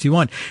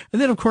 1961. And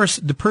then, of course,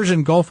 the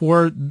Persian Gulf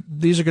War,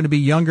 these are going to be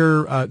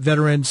younger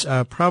veterans,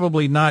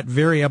 probably not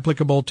very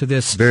applicable to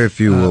this. Very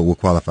few will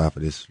qualify for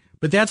this.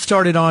 But that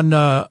started on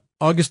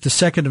August the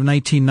 2nd of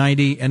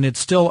 1990, and it's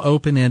still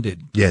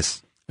open-ended.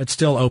 Yes. It's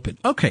still open.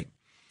 Okay.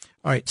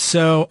 All right.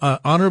 So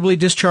honorably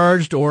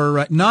discharged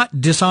or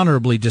not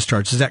dishonorably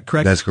discharged. Is that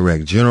correct? That's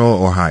correct. General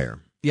or higher.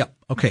 Yeah.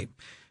 Okay.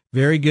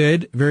 Very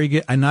good. Very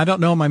good. And I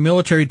don't know my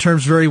military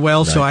terms very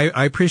well, right. So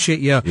I appreciate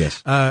you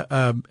yes.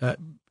 Kind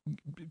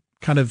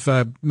of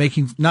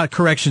making, not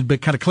corrections,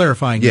 but kind of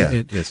clarifying.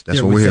 Yeah, yes,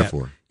 that's what we're here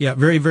for. Yeah,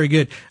 very, very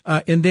good.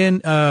 And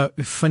then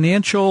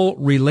financial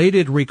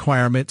related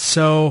requirements.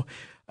 So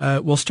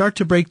we'll start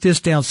to break this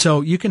down. So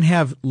you can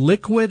have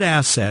liquid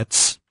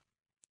assets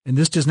and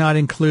this does not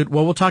include,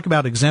 well, we'll talk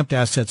about exempt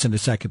assets in a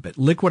second, but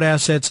liquid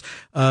assets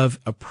of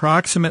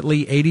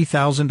approximately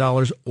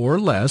 $80,000 or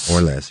less.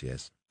 Or less,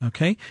 yes.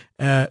 Okay.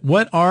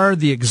 What are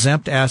the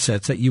exempt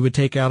assets that you would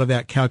take out of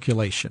that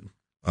calculation?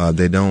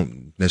 They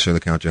don't necessarily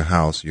count your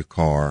house, your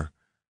car,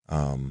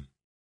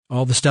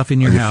 all the stuff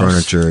in your house,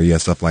 furniture, yeah,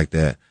 stuff like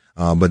that.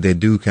 But they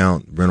do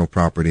count rental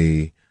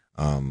property,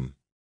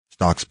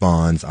 stocks,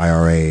 bonds,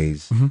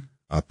 IRAs,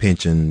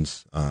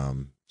 pensions,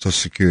 Social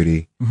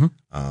Security,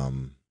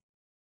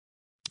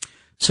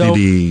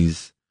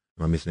 CDs.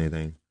 Am I missing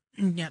anything?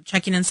 Yeah,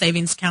 checking and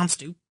savings accounts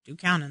do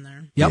count in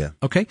there. Yep. Yeah.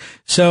 Okay.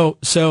 So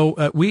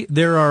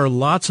there are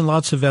lots and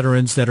lots of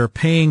veterans that are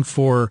paying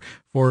for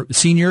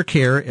senior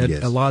care at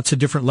Yes. lots of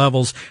different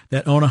levels,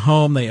 that own a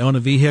home, they own a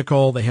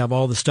vehicle, they have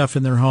all the stuff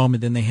in their home,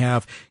 and then they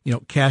have,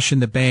 cash in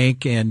the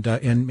bank and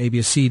maybe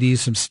a CD,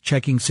 some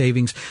checking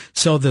savings.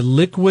 So the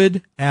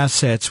liquid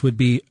assets would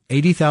be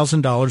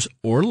 $80,000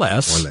 or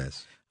less. Or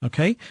less.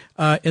 Okay.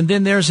 And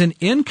then there's an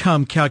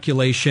income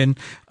calculation,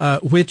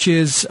 which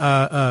is,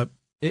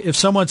 if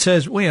someone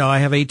says, well, I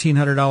have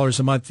 $1,800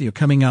 a month,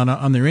 coming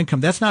on their income,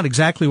 that's not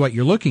exactly what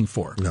you're looking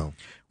for. No.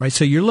 Right.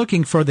 So you're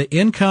looking for the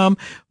income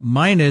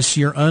minus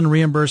your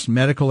unreimbursed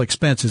medical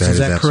expenses. Is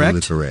that correct?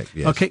 Absolutely correct.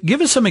 Yes. Okay.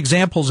 Give us some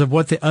examples of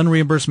what the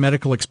unreimbursed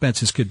medical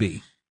expenses could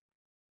be.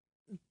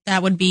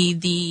 That would be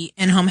the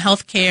in-home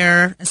health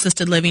care,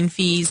 assisted living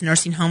fees,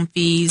 nursing home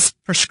fees,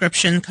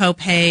 prescription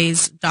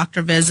co-pays,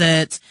 doctor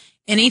visits,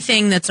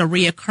 anything that's a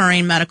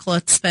reoccurring medical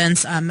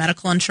expense,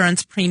 medical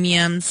insurance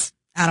premiums,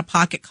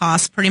 out-of-pocket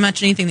costs, pretty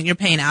much anything that you're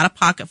paying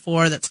out-of-pocket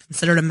for that's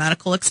considered a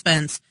medical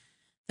expense,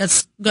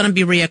 that's going to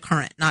be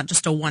reoccurrent, not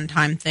just a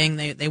one-time thing.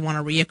 They want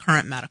a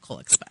reoccurrent medical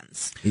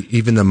expense.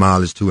 Even the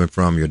mileage to and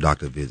from your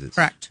doctor visits.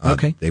 Correct.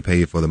 Okay. They pay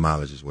you for the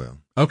mileage as well.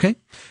 Okay.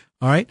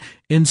 All right.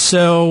 And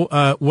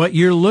so what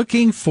you're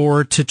looking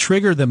for to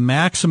trigger the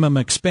maximum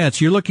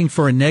expense, you're looking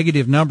for a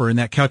negative number in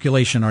that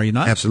calculation, are you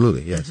not?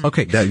 Absolutely, yes.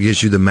 Okay. That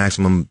gives you the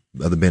maximum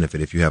of the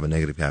benefit if you have a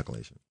negative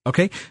calculation.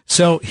 Okay.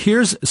 So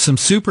here's some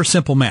super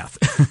simple math.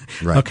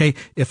 Right. Okay.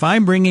 If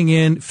I'm bringing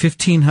in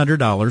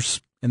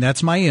 $1,500 and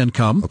that's my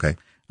income. Okay.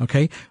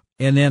 Okay.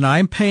 And then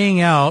I'm paying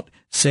out,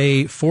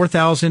 say,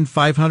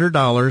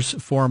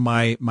 $4,500 for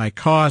my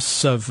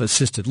costs of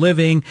assisted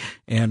living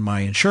and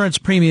my insurance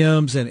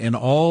premiums and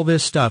all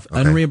this stuff,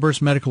 Okay.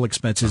 unreimbursed medical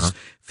expenses.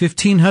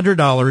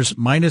 $1,500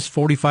 minus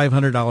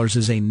 $4,500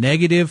 is a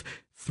negative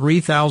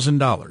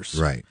 $3,000.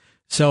 Right.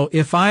 So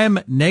if I'm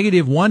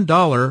negative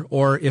 $1,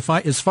 or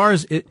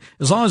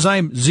as long as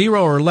I'm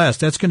zero or less,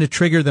 that's going to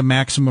trigger the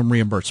maximum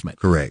reimbursement.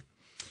 Correct.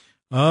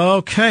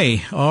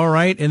 Okay. All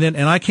right. And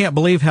I can't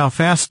believe how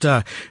fast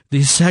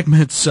these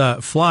segments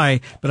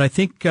fly, but I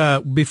think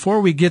before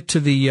we get to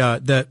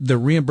the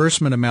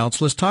reimbursement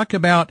amounts, let's talk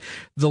about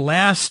the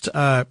last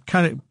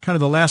kind of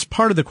the last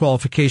part of the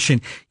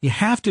qualification. You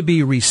have to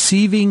be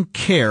receiving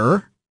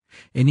care,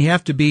 and you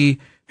have to be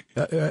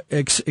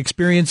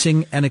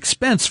experiencing an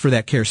expense for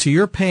that care. So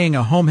you're paying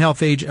a home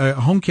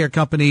care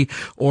company,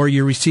 or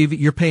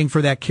you're paying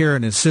for that care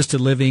in an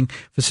assisted living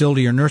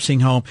facility or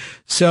nursing home.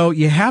 So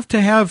you have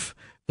to have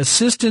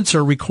assistance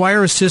or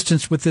require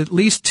assistance with at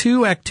least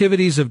 2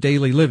 activities of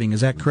daily living.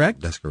 Is that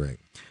correct? That's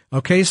correct.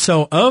 Okay,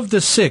 so of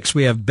the 6,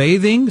 we have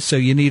bathing, so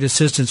you need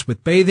assistance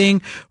with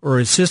bathing, or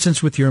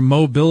assistance with your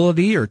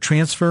mobility or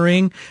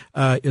transferring,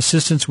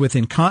 assistance with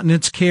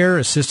incontinence care,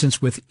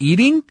 assistance with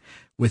eating,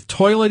 with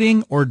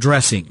toileting, or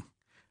dressing.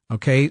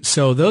 Okay,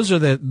 so those are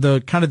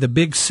the kind of the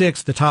big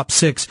 6, the top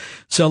 6.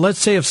 So let's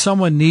say if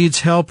someone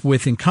needs help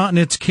with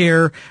incontinence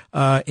care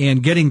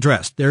and getting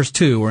dressed, there's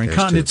 2, or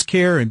incontinence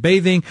care and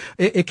bathing.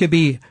 It could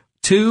be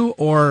 2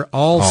 or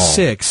all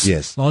 6.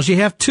 Yes. As long as you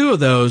have 2 of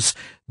those,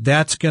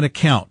 that's going to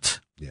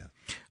count. Yeah.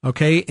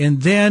 Okay,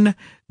 and then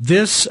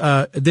this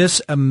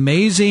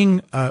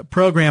amazing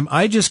program,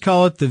 I just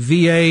call it the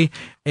VA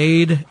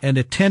aid and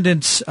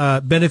attendance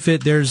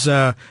benefit. There's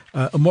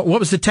what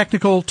was the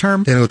technical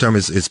term? Technical term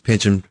is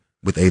pension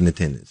with aid and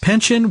attendance.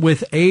 Pension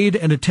with aid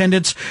and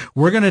attendance.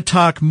 We're going to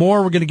talk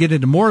more. We're going to get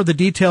into more of the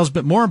details,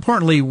 but more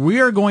importantly, we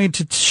are going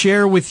to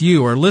share with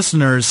you, our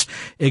listeners,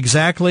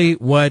 exactly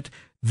what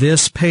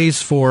this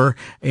pays for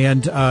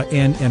and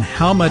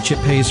how much it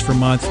pays per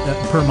month.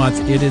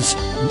 It is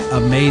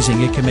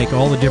amazing. It can make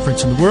all the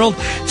difference in the world.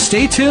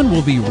 Stay tuned.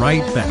 We'll be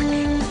right back.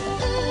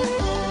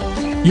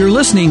 You're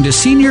listening to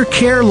Senior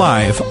Care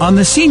Live on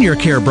the Senior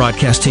Care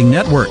Broadcasting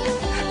Network.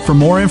 For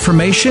more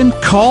information,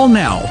 call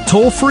now,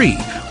 toll free,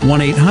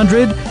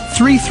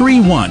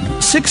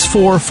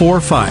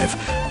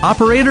 1-800-331-6445.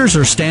 Operators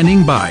are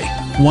standing by,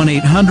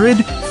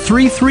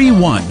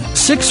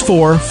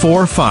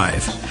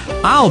 1-800-331-6445.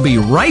 I'll be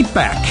right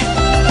back.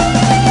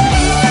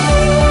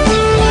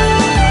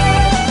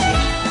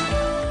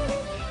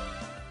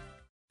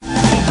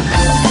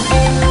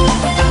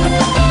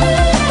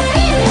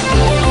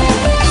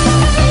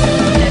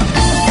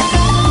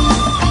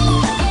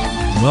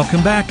 Welcome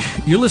Welcome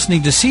back. You're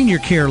listening to Senior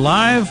Care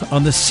Live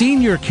on the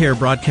Senior Care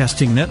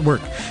Broadcasting Network.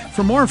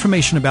 For more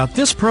information about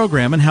this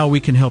program and how we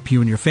can help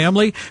you and your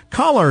family,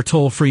 call our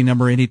toll-free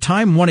number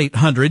anytime,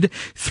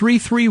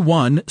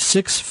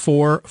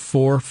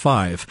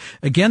 1-800-331-6445.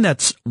 Again,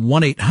 that's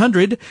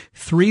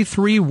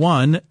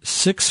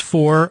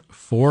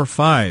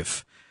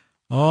 1-800-331-6445.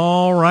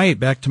 All right,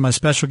 back to my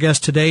special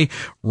guest today,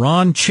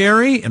 Ron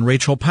Cherry and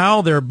Rachel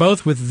Powell. They're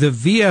both with the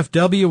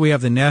VFW. We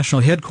have the national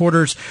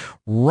headquarters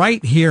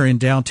right here in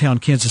downtown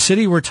Kansas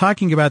City. We're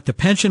talking about the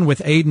pension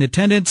with aid and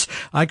attendance.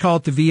 I call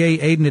it the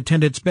VA aid and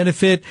attendance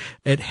benefit.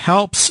 It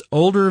helps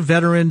older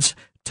veterans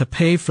to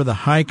pay for the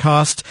high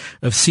cost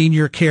of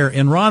senior care.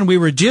 And Ron, we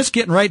were just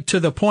getting right to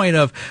the point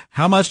of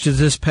how much does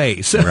this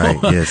pay? So, right,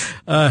 yes.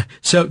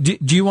 So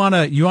do you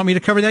want me to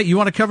cover that? You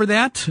want to cover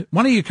that?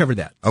 Why don't you cover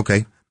that?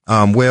 Okay.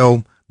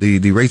 Well,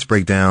 the rates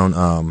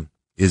breakdown,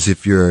 is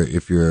if your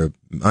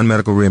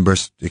unmedical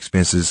reimbursed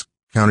expenses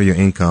counter your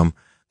income,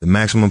 the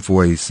maximum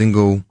for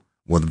the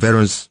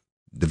veterans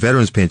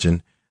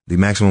pension, the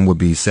maximum would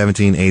be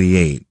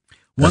 $1,788.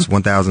 That's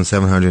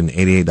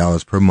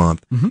 $1,788 per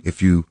month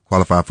if you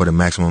qualify for the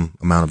maximum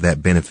amount of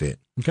that benefit.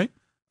 Okay.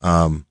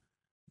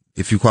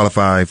 If you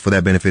qualify for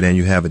that benefit and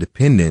you have a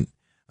dependent,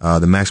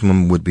 the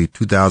maximum would be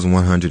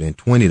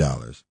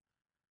 $2,120.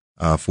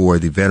 For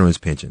the veterans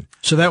pension.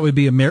 So that would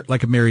be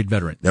like a married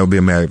veteran. That would be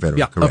a married veteran.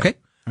 Yeah. Correct. Okay.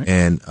 Right.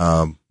 And,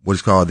 what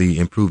is called the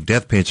improved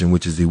death pension,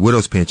 which is the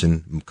widow's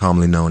pension,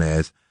 commonly known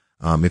as,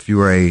 if you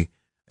are a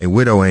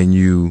widow and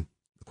you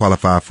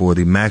qualify for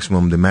the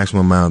maximum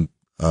amount,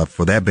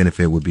 for that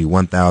benefit would be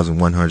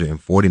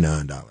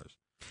 $1,149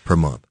 per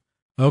month.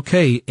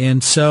 Okay.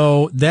 And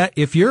so that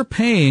if you're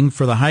paying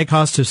for the high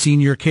cost of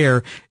senior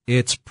care,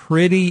 it's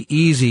pretty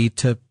easy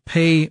to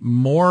pay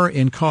more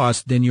in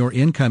cost than your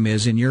income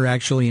is, and you're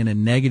actually in a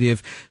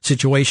negative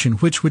situation,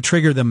 which would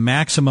trigger the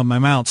maximum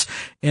amounts.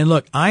 And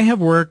look, I have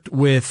worked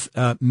with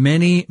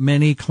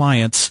many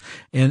clients,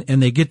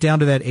 and they get down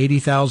to that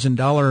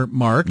 $80,000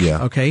 mark.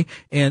 Yeah. Okay.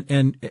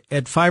 And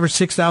at $5,000 or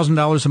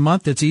 $6,000 a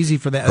month, it's easy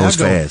for that. Goes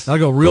fast. That'll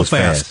go real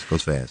fast.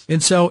 Goes fast.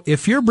 And so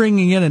if you're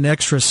bringing in an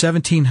extra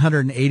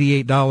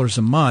 $1,788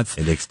 a month,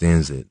 it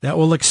extends it. That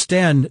will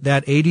extend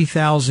that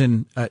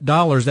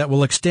 $80,000. That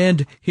will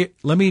extend here.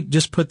 Let me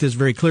just put this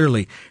very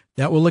clearly.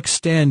 That will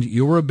extend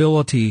your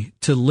ability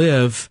to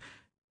live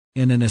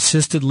in an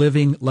assisted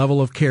living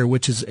level of care,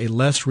 which is a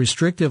less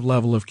restrictive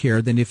level of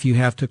care than if you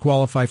have to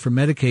qualify for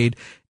Medicaid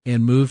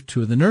and move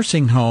to the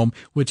nursing home,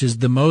 which is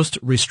the most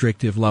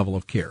restrictive level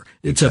of care.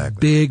 It's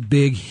exactly. a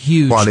big,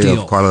 huge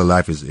deal. Quality of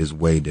life is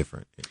way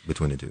different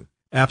between the two.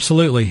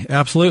 Absolutely.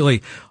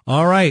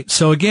 All right.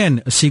 So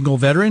again, a single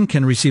veteran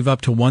can receive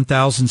up to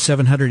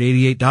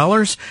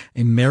 $1,788.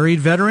 A married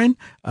veteran,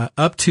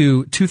 up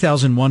to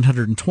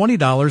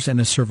 $2,120, and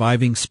a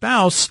surviving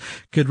spouse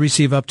could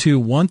receive up to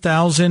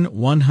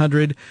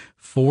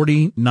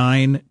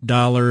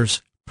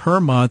 $1,149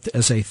 per month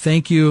as a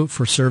thank you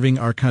for serving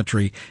our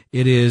country.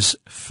 It is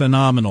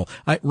phenomenal.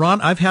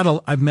 Ron,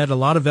 I've met a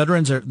lot of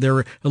veterans. They're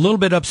a little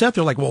bit upset.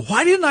 They're like, well,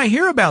 why didn't I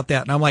hear about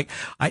that? And I'm like,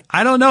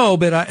 I don't know,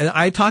 but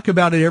I talk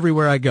about it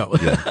everywhere I go.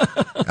 Yeah.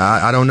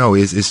 I don't know.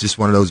 It's just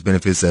one of those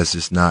benefits that's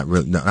just not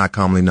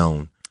commonly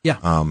known. Yeah.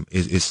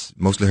 It's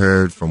mostly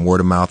heard from word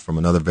of mouth from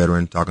another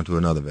veteran talking to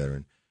another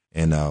veteran.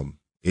 And,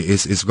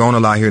 it's grown a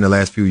lot here in the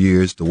last few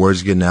years. The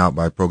word's getting out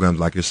by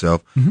programs like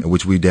yourself,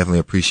 which we definitely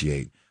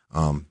appreciate.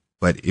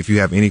 But if you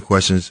have any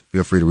questions,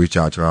 feel free to reach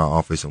out to our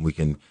office and we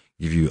can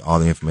give you all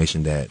the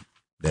information that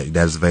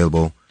is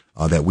available,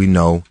 that we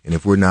know. And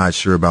if we're not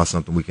sure about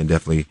something, we can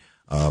definitely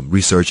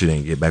research it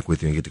and get back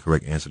with you and get the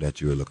correct answer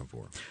that you're looking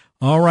for.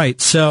 All right.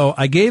 So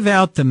I gave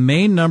out the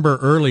main number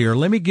earlier.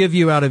 Let me give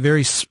you out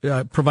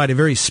provide a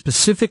very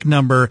specific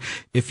number.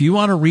 If you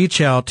want to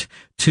reach out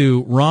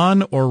to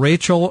Ron or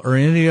Rachel or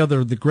any other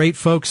of the great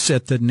folks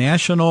at the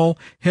national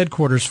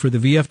headquarters for the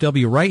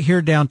VFW right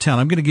here downtown,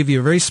 I'm going to give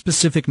you a very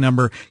specific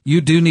number. You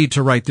do need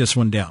to write this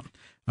one down.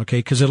 Okay.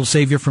 Because it'll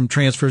save you from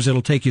transfers.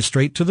 It'll take you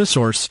straight to the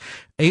source.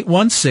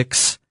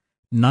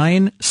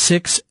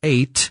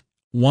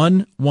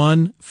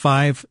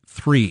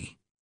 816-968-1153.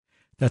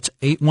 That's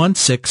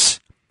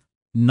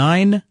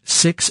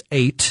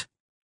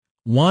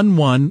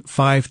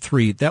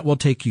 816-968-1153. That will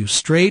take you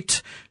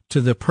straight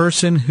to the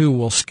person who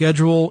will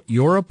schedule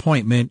your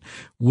appointment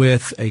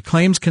with a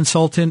claims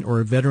consultant or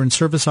a veteran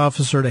service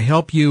officer to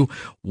help you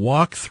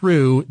walk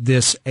through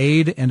this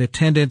aid and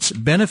attendance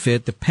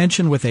benefit, the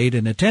pension with aid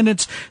and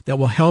attendance that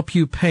will help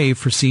you pay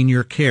for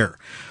senior care.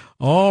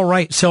 All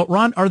right. So,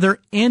 Ron, are there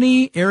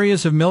any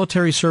areas of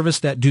military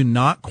service that do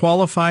not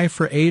qualify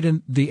for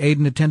the aid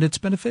and attendance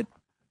benefit?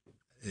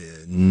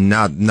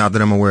 Not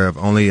that I'm aware of.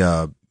 Only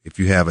if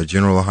you have a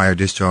general or higher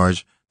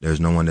discharge, there's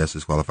no one that's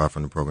disqualified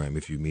from the program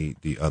if you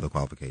meet the other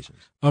qualifications.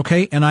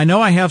 Okay, and I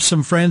know I have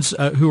some friends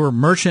who are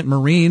merchant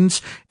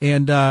Marines,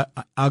 and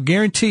I'll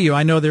guarantee you,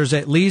 I know there's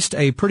at least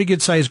a pretty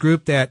good-sized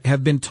group that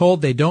have been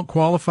told they don't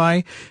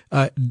qualify.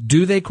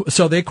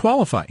 So they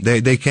qualify?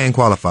 They can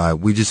qualify.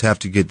 We just have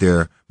to get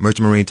their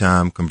merchant Marine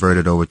time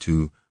converted over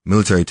to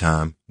military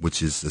time,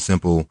 which is a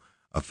simple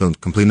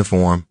completing the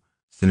form,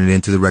 sending it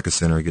into the record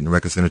center, getting the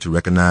record center to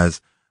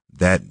recognize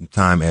that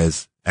time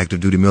as active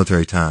duty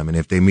military time. And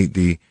if they meet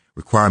the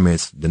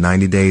requirements, the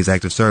 90 days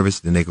active service,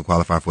 then they can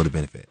qualify for the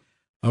benefit.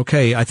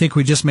 Okay, I think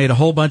we just made a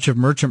whole bunch of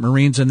merchant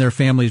Marines and their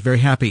families very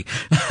happy.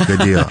 Good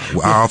deal.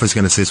 Our office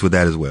can assist with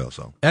that as well.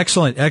 So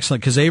excellent,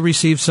 because they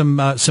received some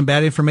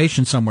bad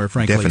information somewhere,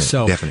 frankly.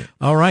 Definitely.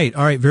 All right,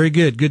 very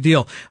good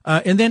deal.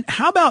 And then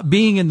how about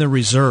being in the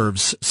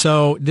reserves?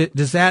 So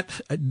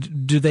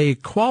do they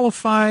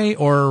qualify,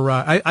 or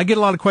I get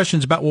a lot of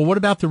questions about, well, what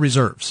about the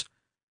reserves?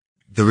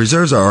 The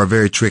reserves are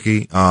very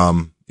tricky.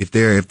 If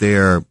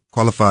they're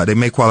qualified, they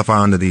may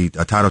qualify under the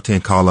Title 10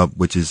 call up,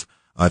 which is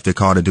if they're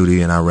called to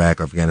duty in Iraq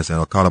or Afghanistan,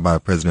 or called up by a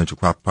presidential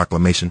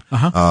proclamation.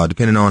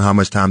 Depending on how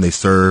much time they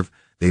serve,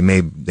 they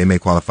may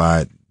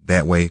qualify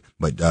that way.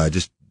 But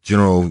just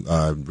general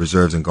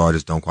reserves and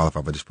guards don't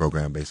qualify for this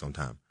program based on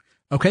time.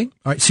 Okay,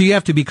 all right. So you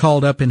have to be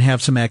called up and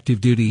have some active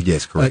duty.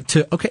 Yes, correct.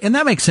 Okay, and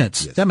that makes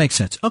sense. Yes. That makes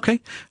sense.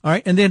 Okay, all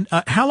right. And then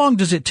how long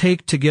does it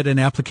take to get an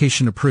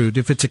application approved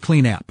if it's a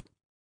clean app?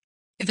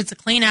 If it's a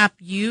clean app,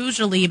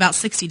 usually about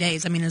 60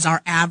 days. I mean, is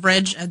our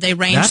average. They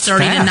range That's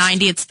 30 fast. to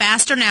 90. It's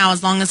faster now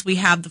as long as we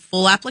have the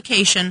full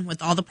application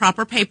with all the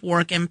proper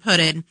paperwork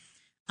inputted.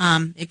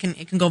 It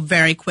can go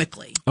very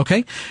quickly.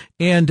 Okay.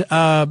 And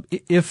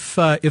if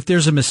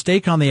there's a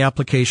mistake on the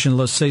application,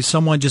 let's say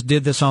someone just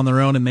did this on their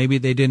own and maybe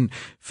they didn't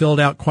fill it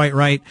out quite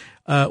right,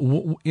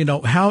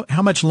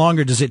 how much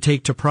longer does it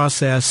take to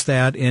process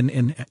that,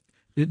 and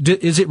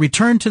is it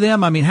returned to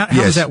them? I mean, how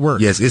does that work?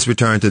 Yes, it's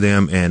returned to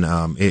them, and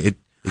it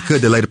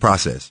could delay the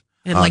process.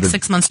 Like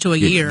 6 months to a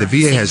year. The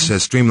VA has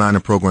streamlined the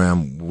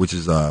program, which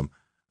is a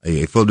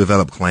fully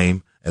developed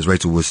claim, as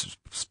Rachel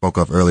spoke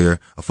of earlier.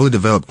 A fully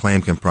developed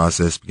claim can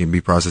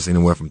be processed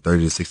anywhere from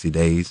 30 to 60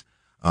 days,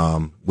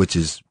 which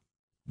is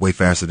way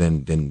faster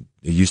than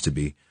it used to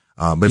be.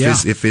 But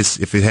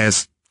if it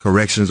has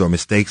corrections or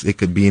mistakes, it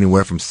could be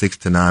anywhere from 6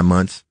 to 9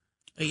 months.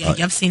 Yeah,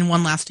 I've seen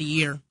one last a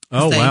year.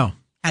 Oh, wow.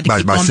 Had to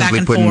keep going back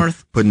and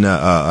forth. Putting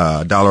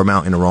a dollar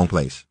amount in the wrong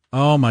place.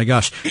 Oh my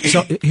gosh.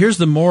 So here's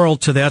the moral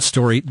to that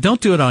story.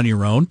 Don't do it on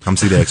your own. Come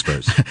see the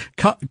experts.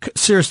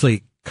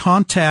 Seriously,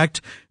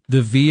 contact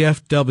the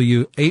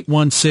VFW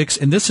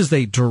 816, and this is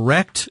a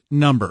direct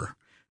number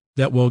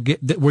that will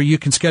where you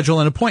can schedule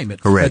an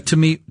appointment. Correct. To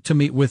meet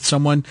with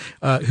someone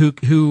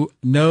who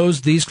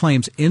knows these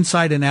claims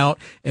inside and out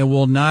and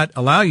will not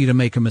allow you to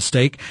make a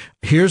mistake.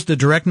 Here's the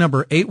direct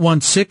number,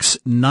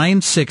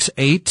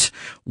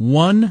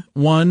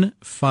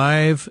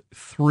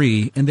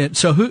 816-968-1153. And then,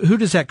 so who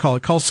does that call?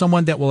 It calls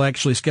someone that will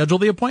actually schedule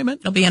the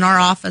appointment? It'll be in our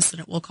office, and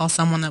it will call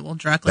someone that will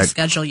directly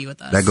schedule you with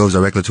us. That goes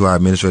directly to our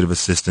administrative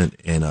assistant,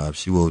 and I have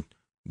a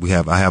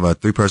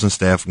 3-person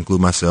staff,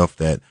 include myself,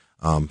 that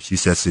she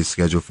sets the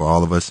schedule for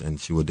all of us, and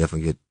she will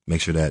definitely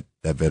make sure that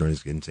veteran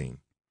is getting seen.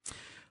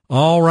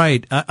 All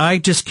right. I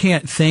just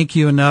can't thank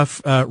you enough.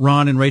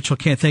 Ron and Rachel,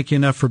 can't thank you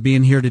enough for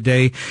being here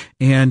today.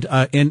 And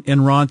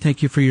Ron,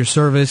 thank you for your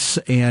service.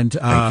 And,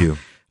 thank you.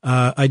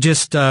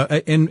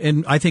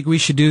 And I think we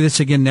should do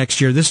this again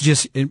next year. This is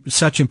just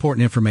such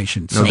important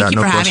information. So. Thank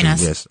you for having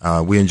us. Yes.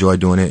 We enjoy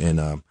doing it,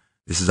 and,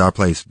 this is our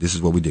place. This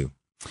is what we do.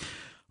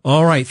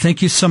 All right.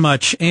 Thank you so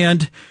much.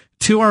 And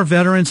to our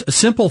veterans, a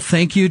simple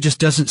thank you just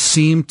doesn't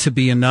seem to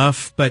be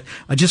enough, but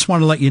I just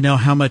want to let you know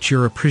how much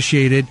you're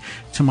appreciated.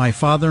 To my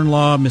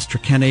father-in-law,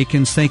 Mr. Ken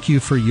Akins, thank you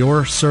for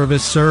your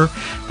service, sir.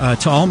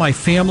 To all my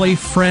family,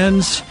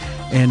 friends,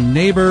 and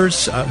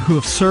neighbors who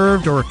have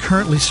served or are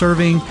currently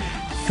serving,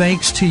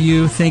 thanks to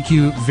you. Thank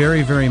you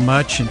very, very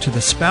much. And to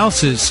the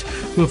spouses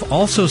who have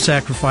also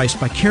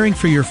sacrificed by caring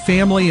for your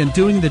family and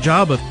doing the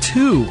job of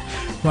 2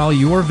 while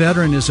your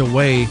veteran is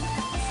away,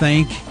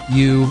 thank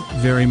you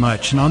very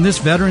much. And on this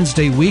Veterans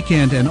Day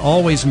weekend, and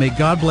always, may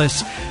God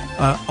bless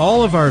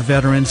all of our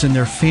veterans and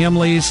their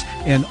families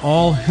and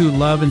all who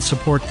love and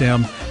support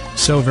them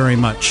so very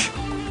much.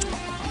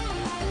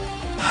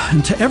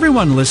 And to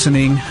everyone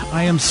listening,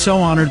 I am so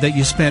honored that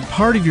you spent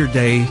part of your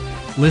day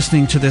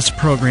listening to this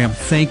program.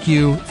 Thank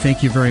you.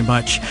 Thank you very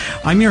much.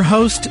 I'm your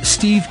host,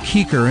 Steve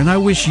Keeker, and I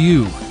wish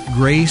you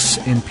grace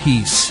and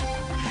peace.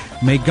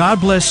 May God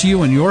bless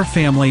you and your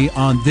family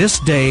on this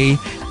day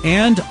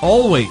and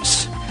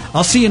always.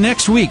 I'll see you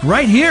next week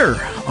right here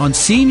on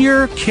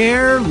Senior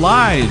Care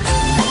Live.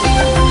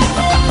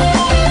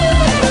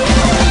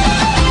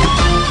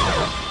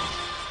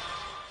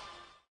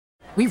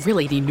 We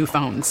really need new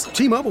phones.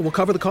 T-Mobile will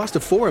cover the cost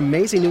of 4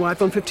 amazing new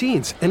iPhone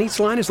 15s, and each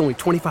line is only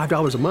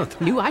 $25 a month.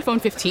 New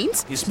iPhone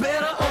 15s? It's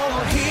better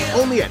over here.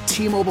 Only at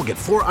T-Mobile, get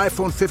 4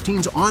 iPhone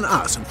 15s on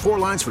us and 4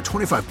 lines for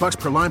 $25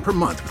 per line per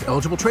month with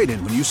eligible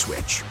trade-in when you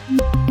switch.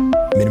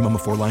 Minimum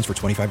of 4 lines for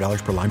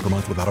 $25 per line per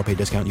month with autopay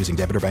discount using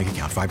debit or bank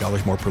account.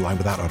 $5 more per line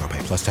without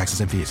autopay, plus taxes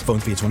and fees. Phone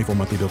fee at 24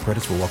 monthly bill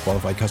credits for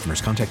well-qualified customers.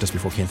 Contact us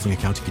before canceling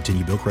account to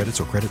continue bill credits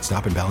or credit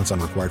stop and balance on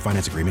required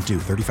finance agreement due.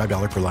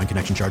 $35 per line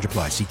connection charge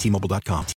applies. See T-Mobile.com.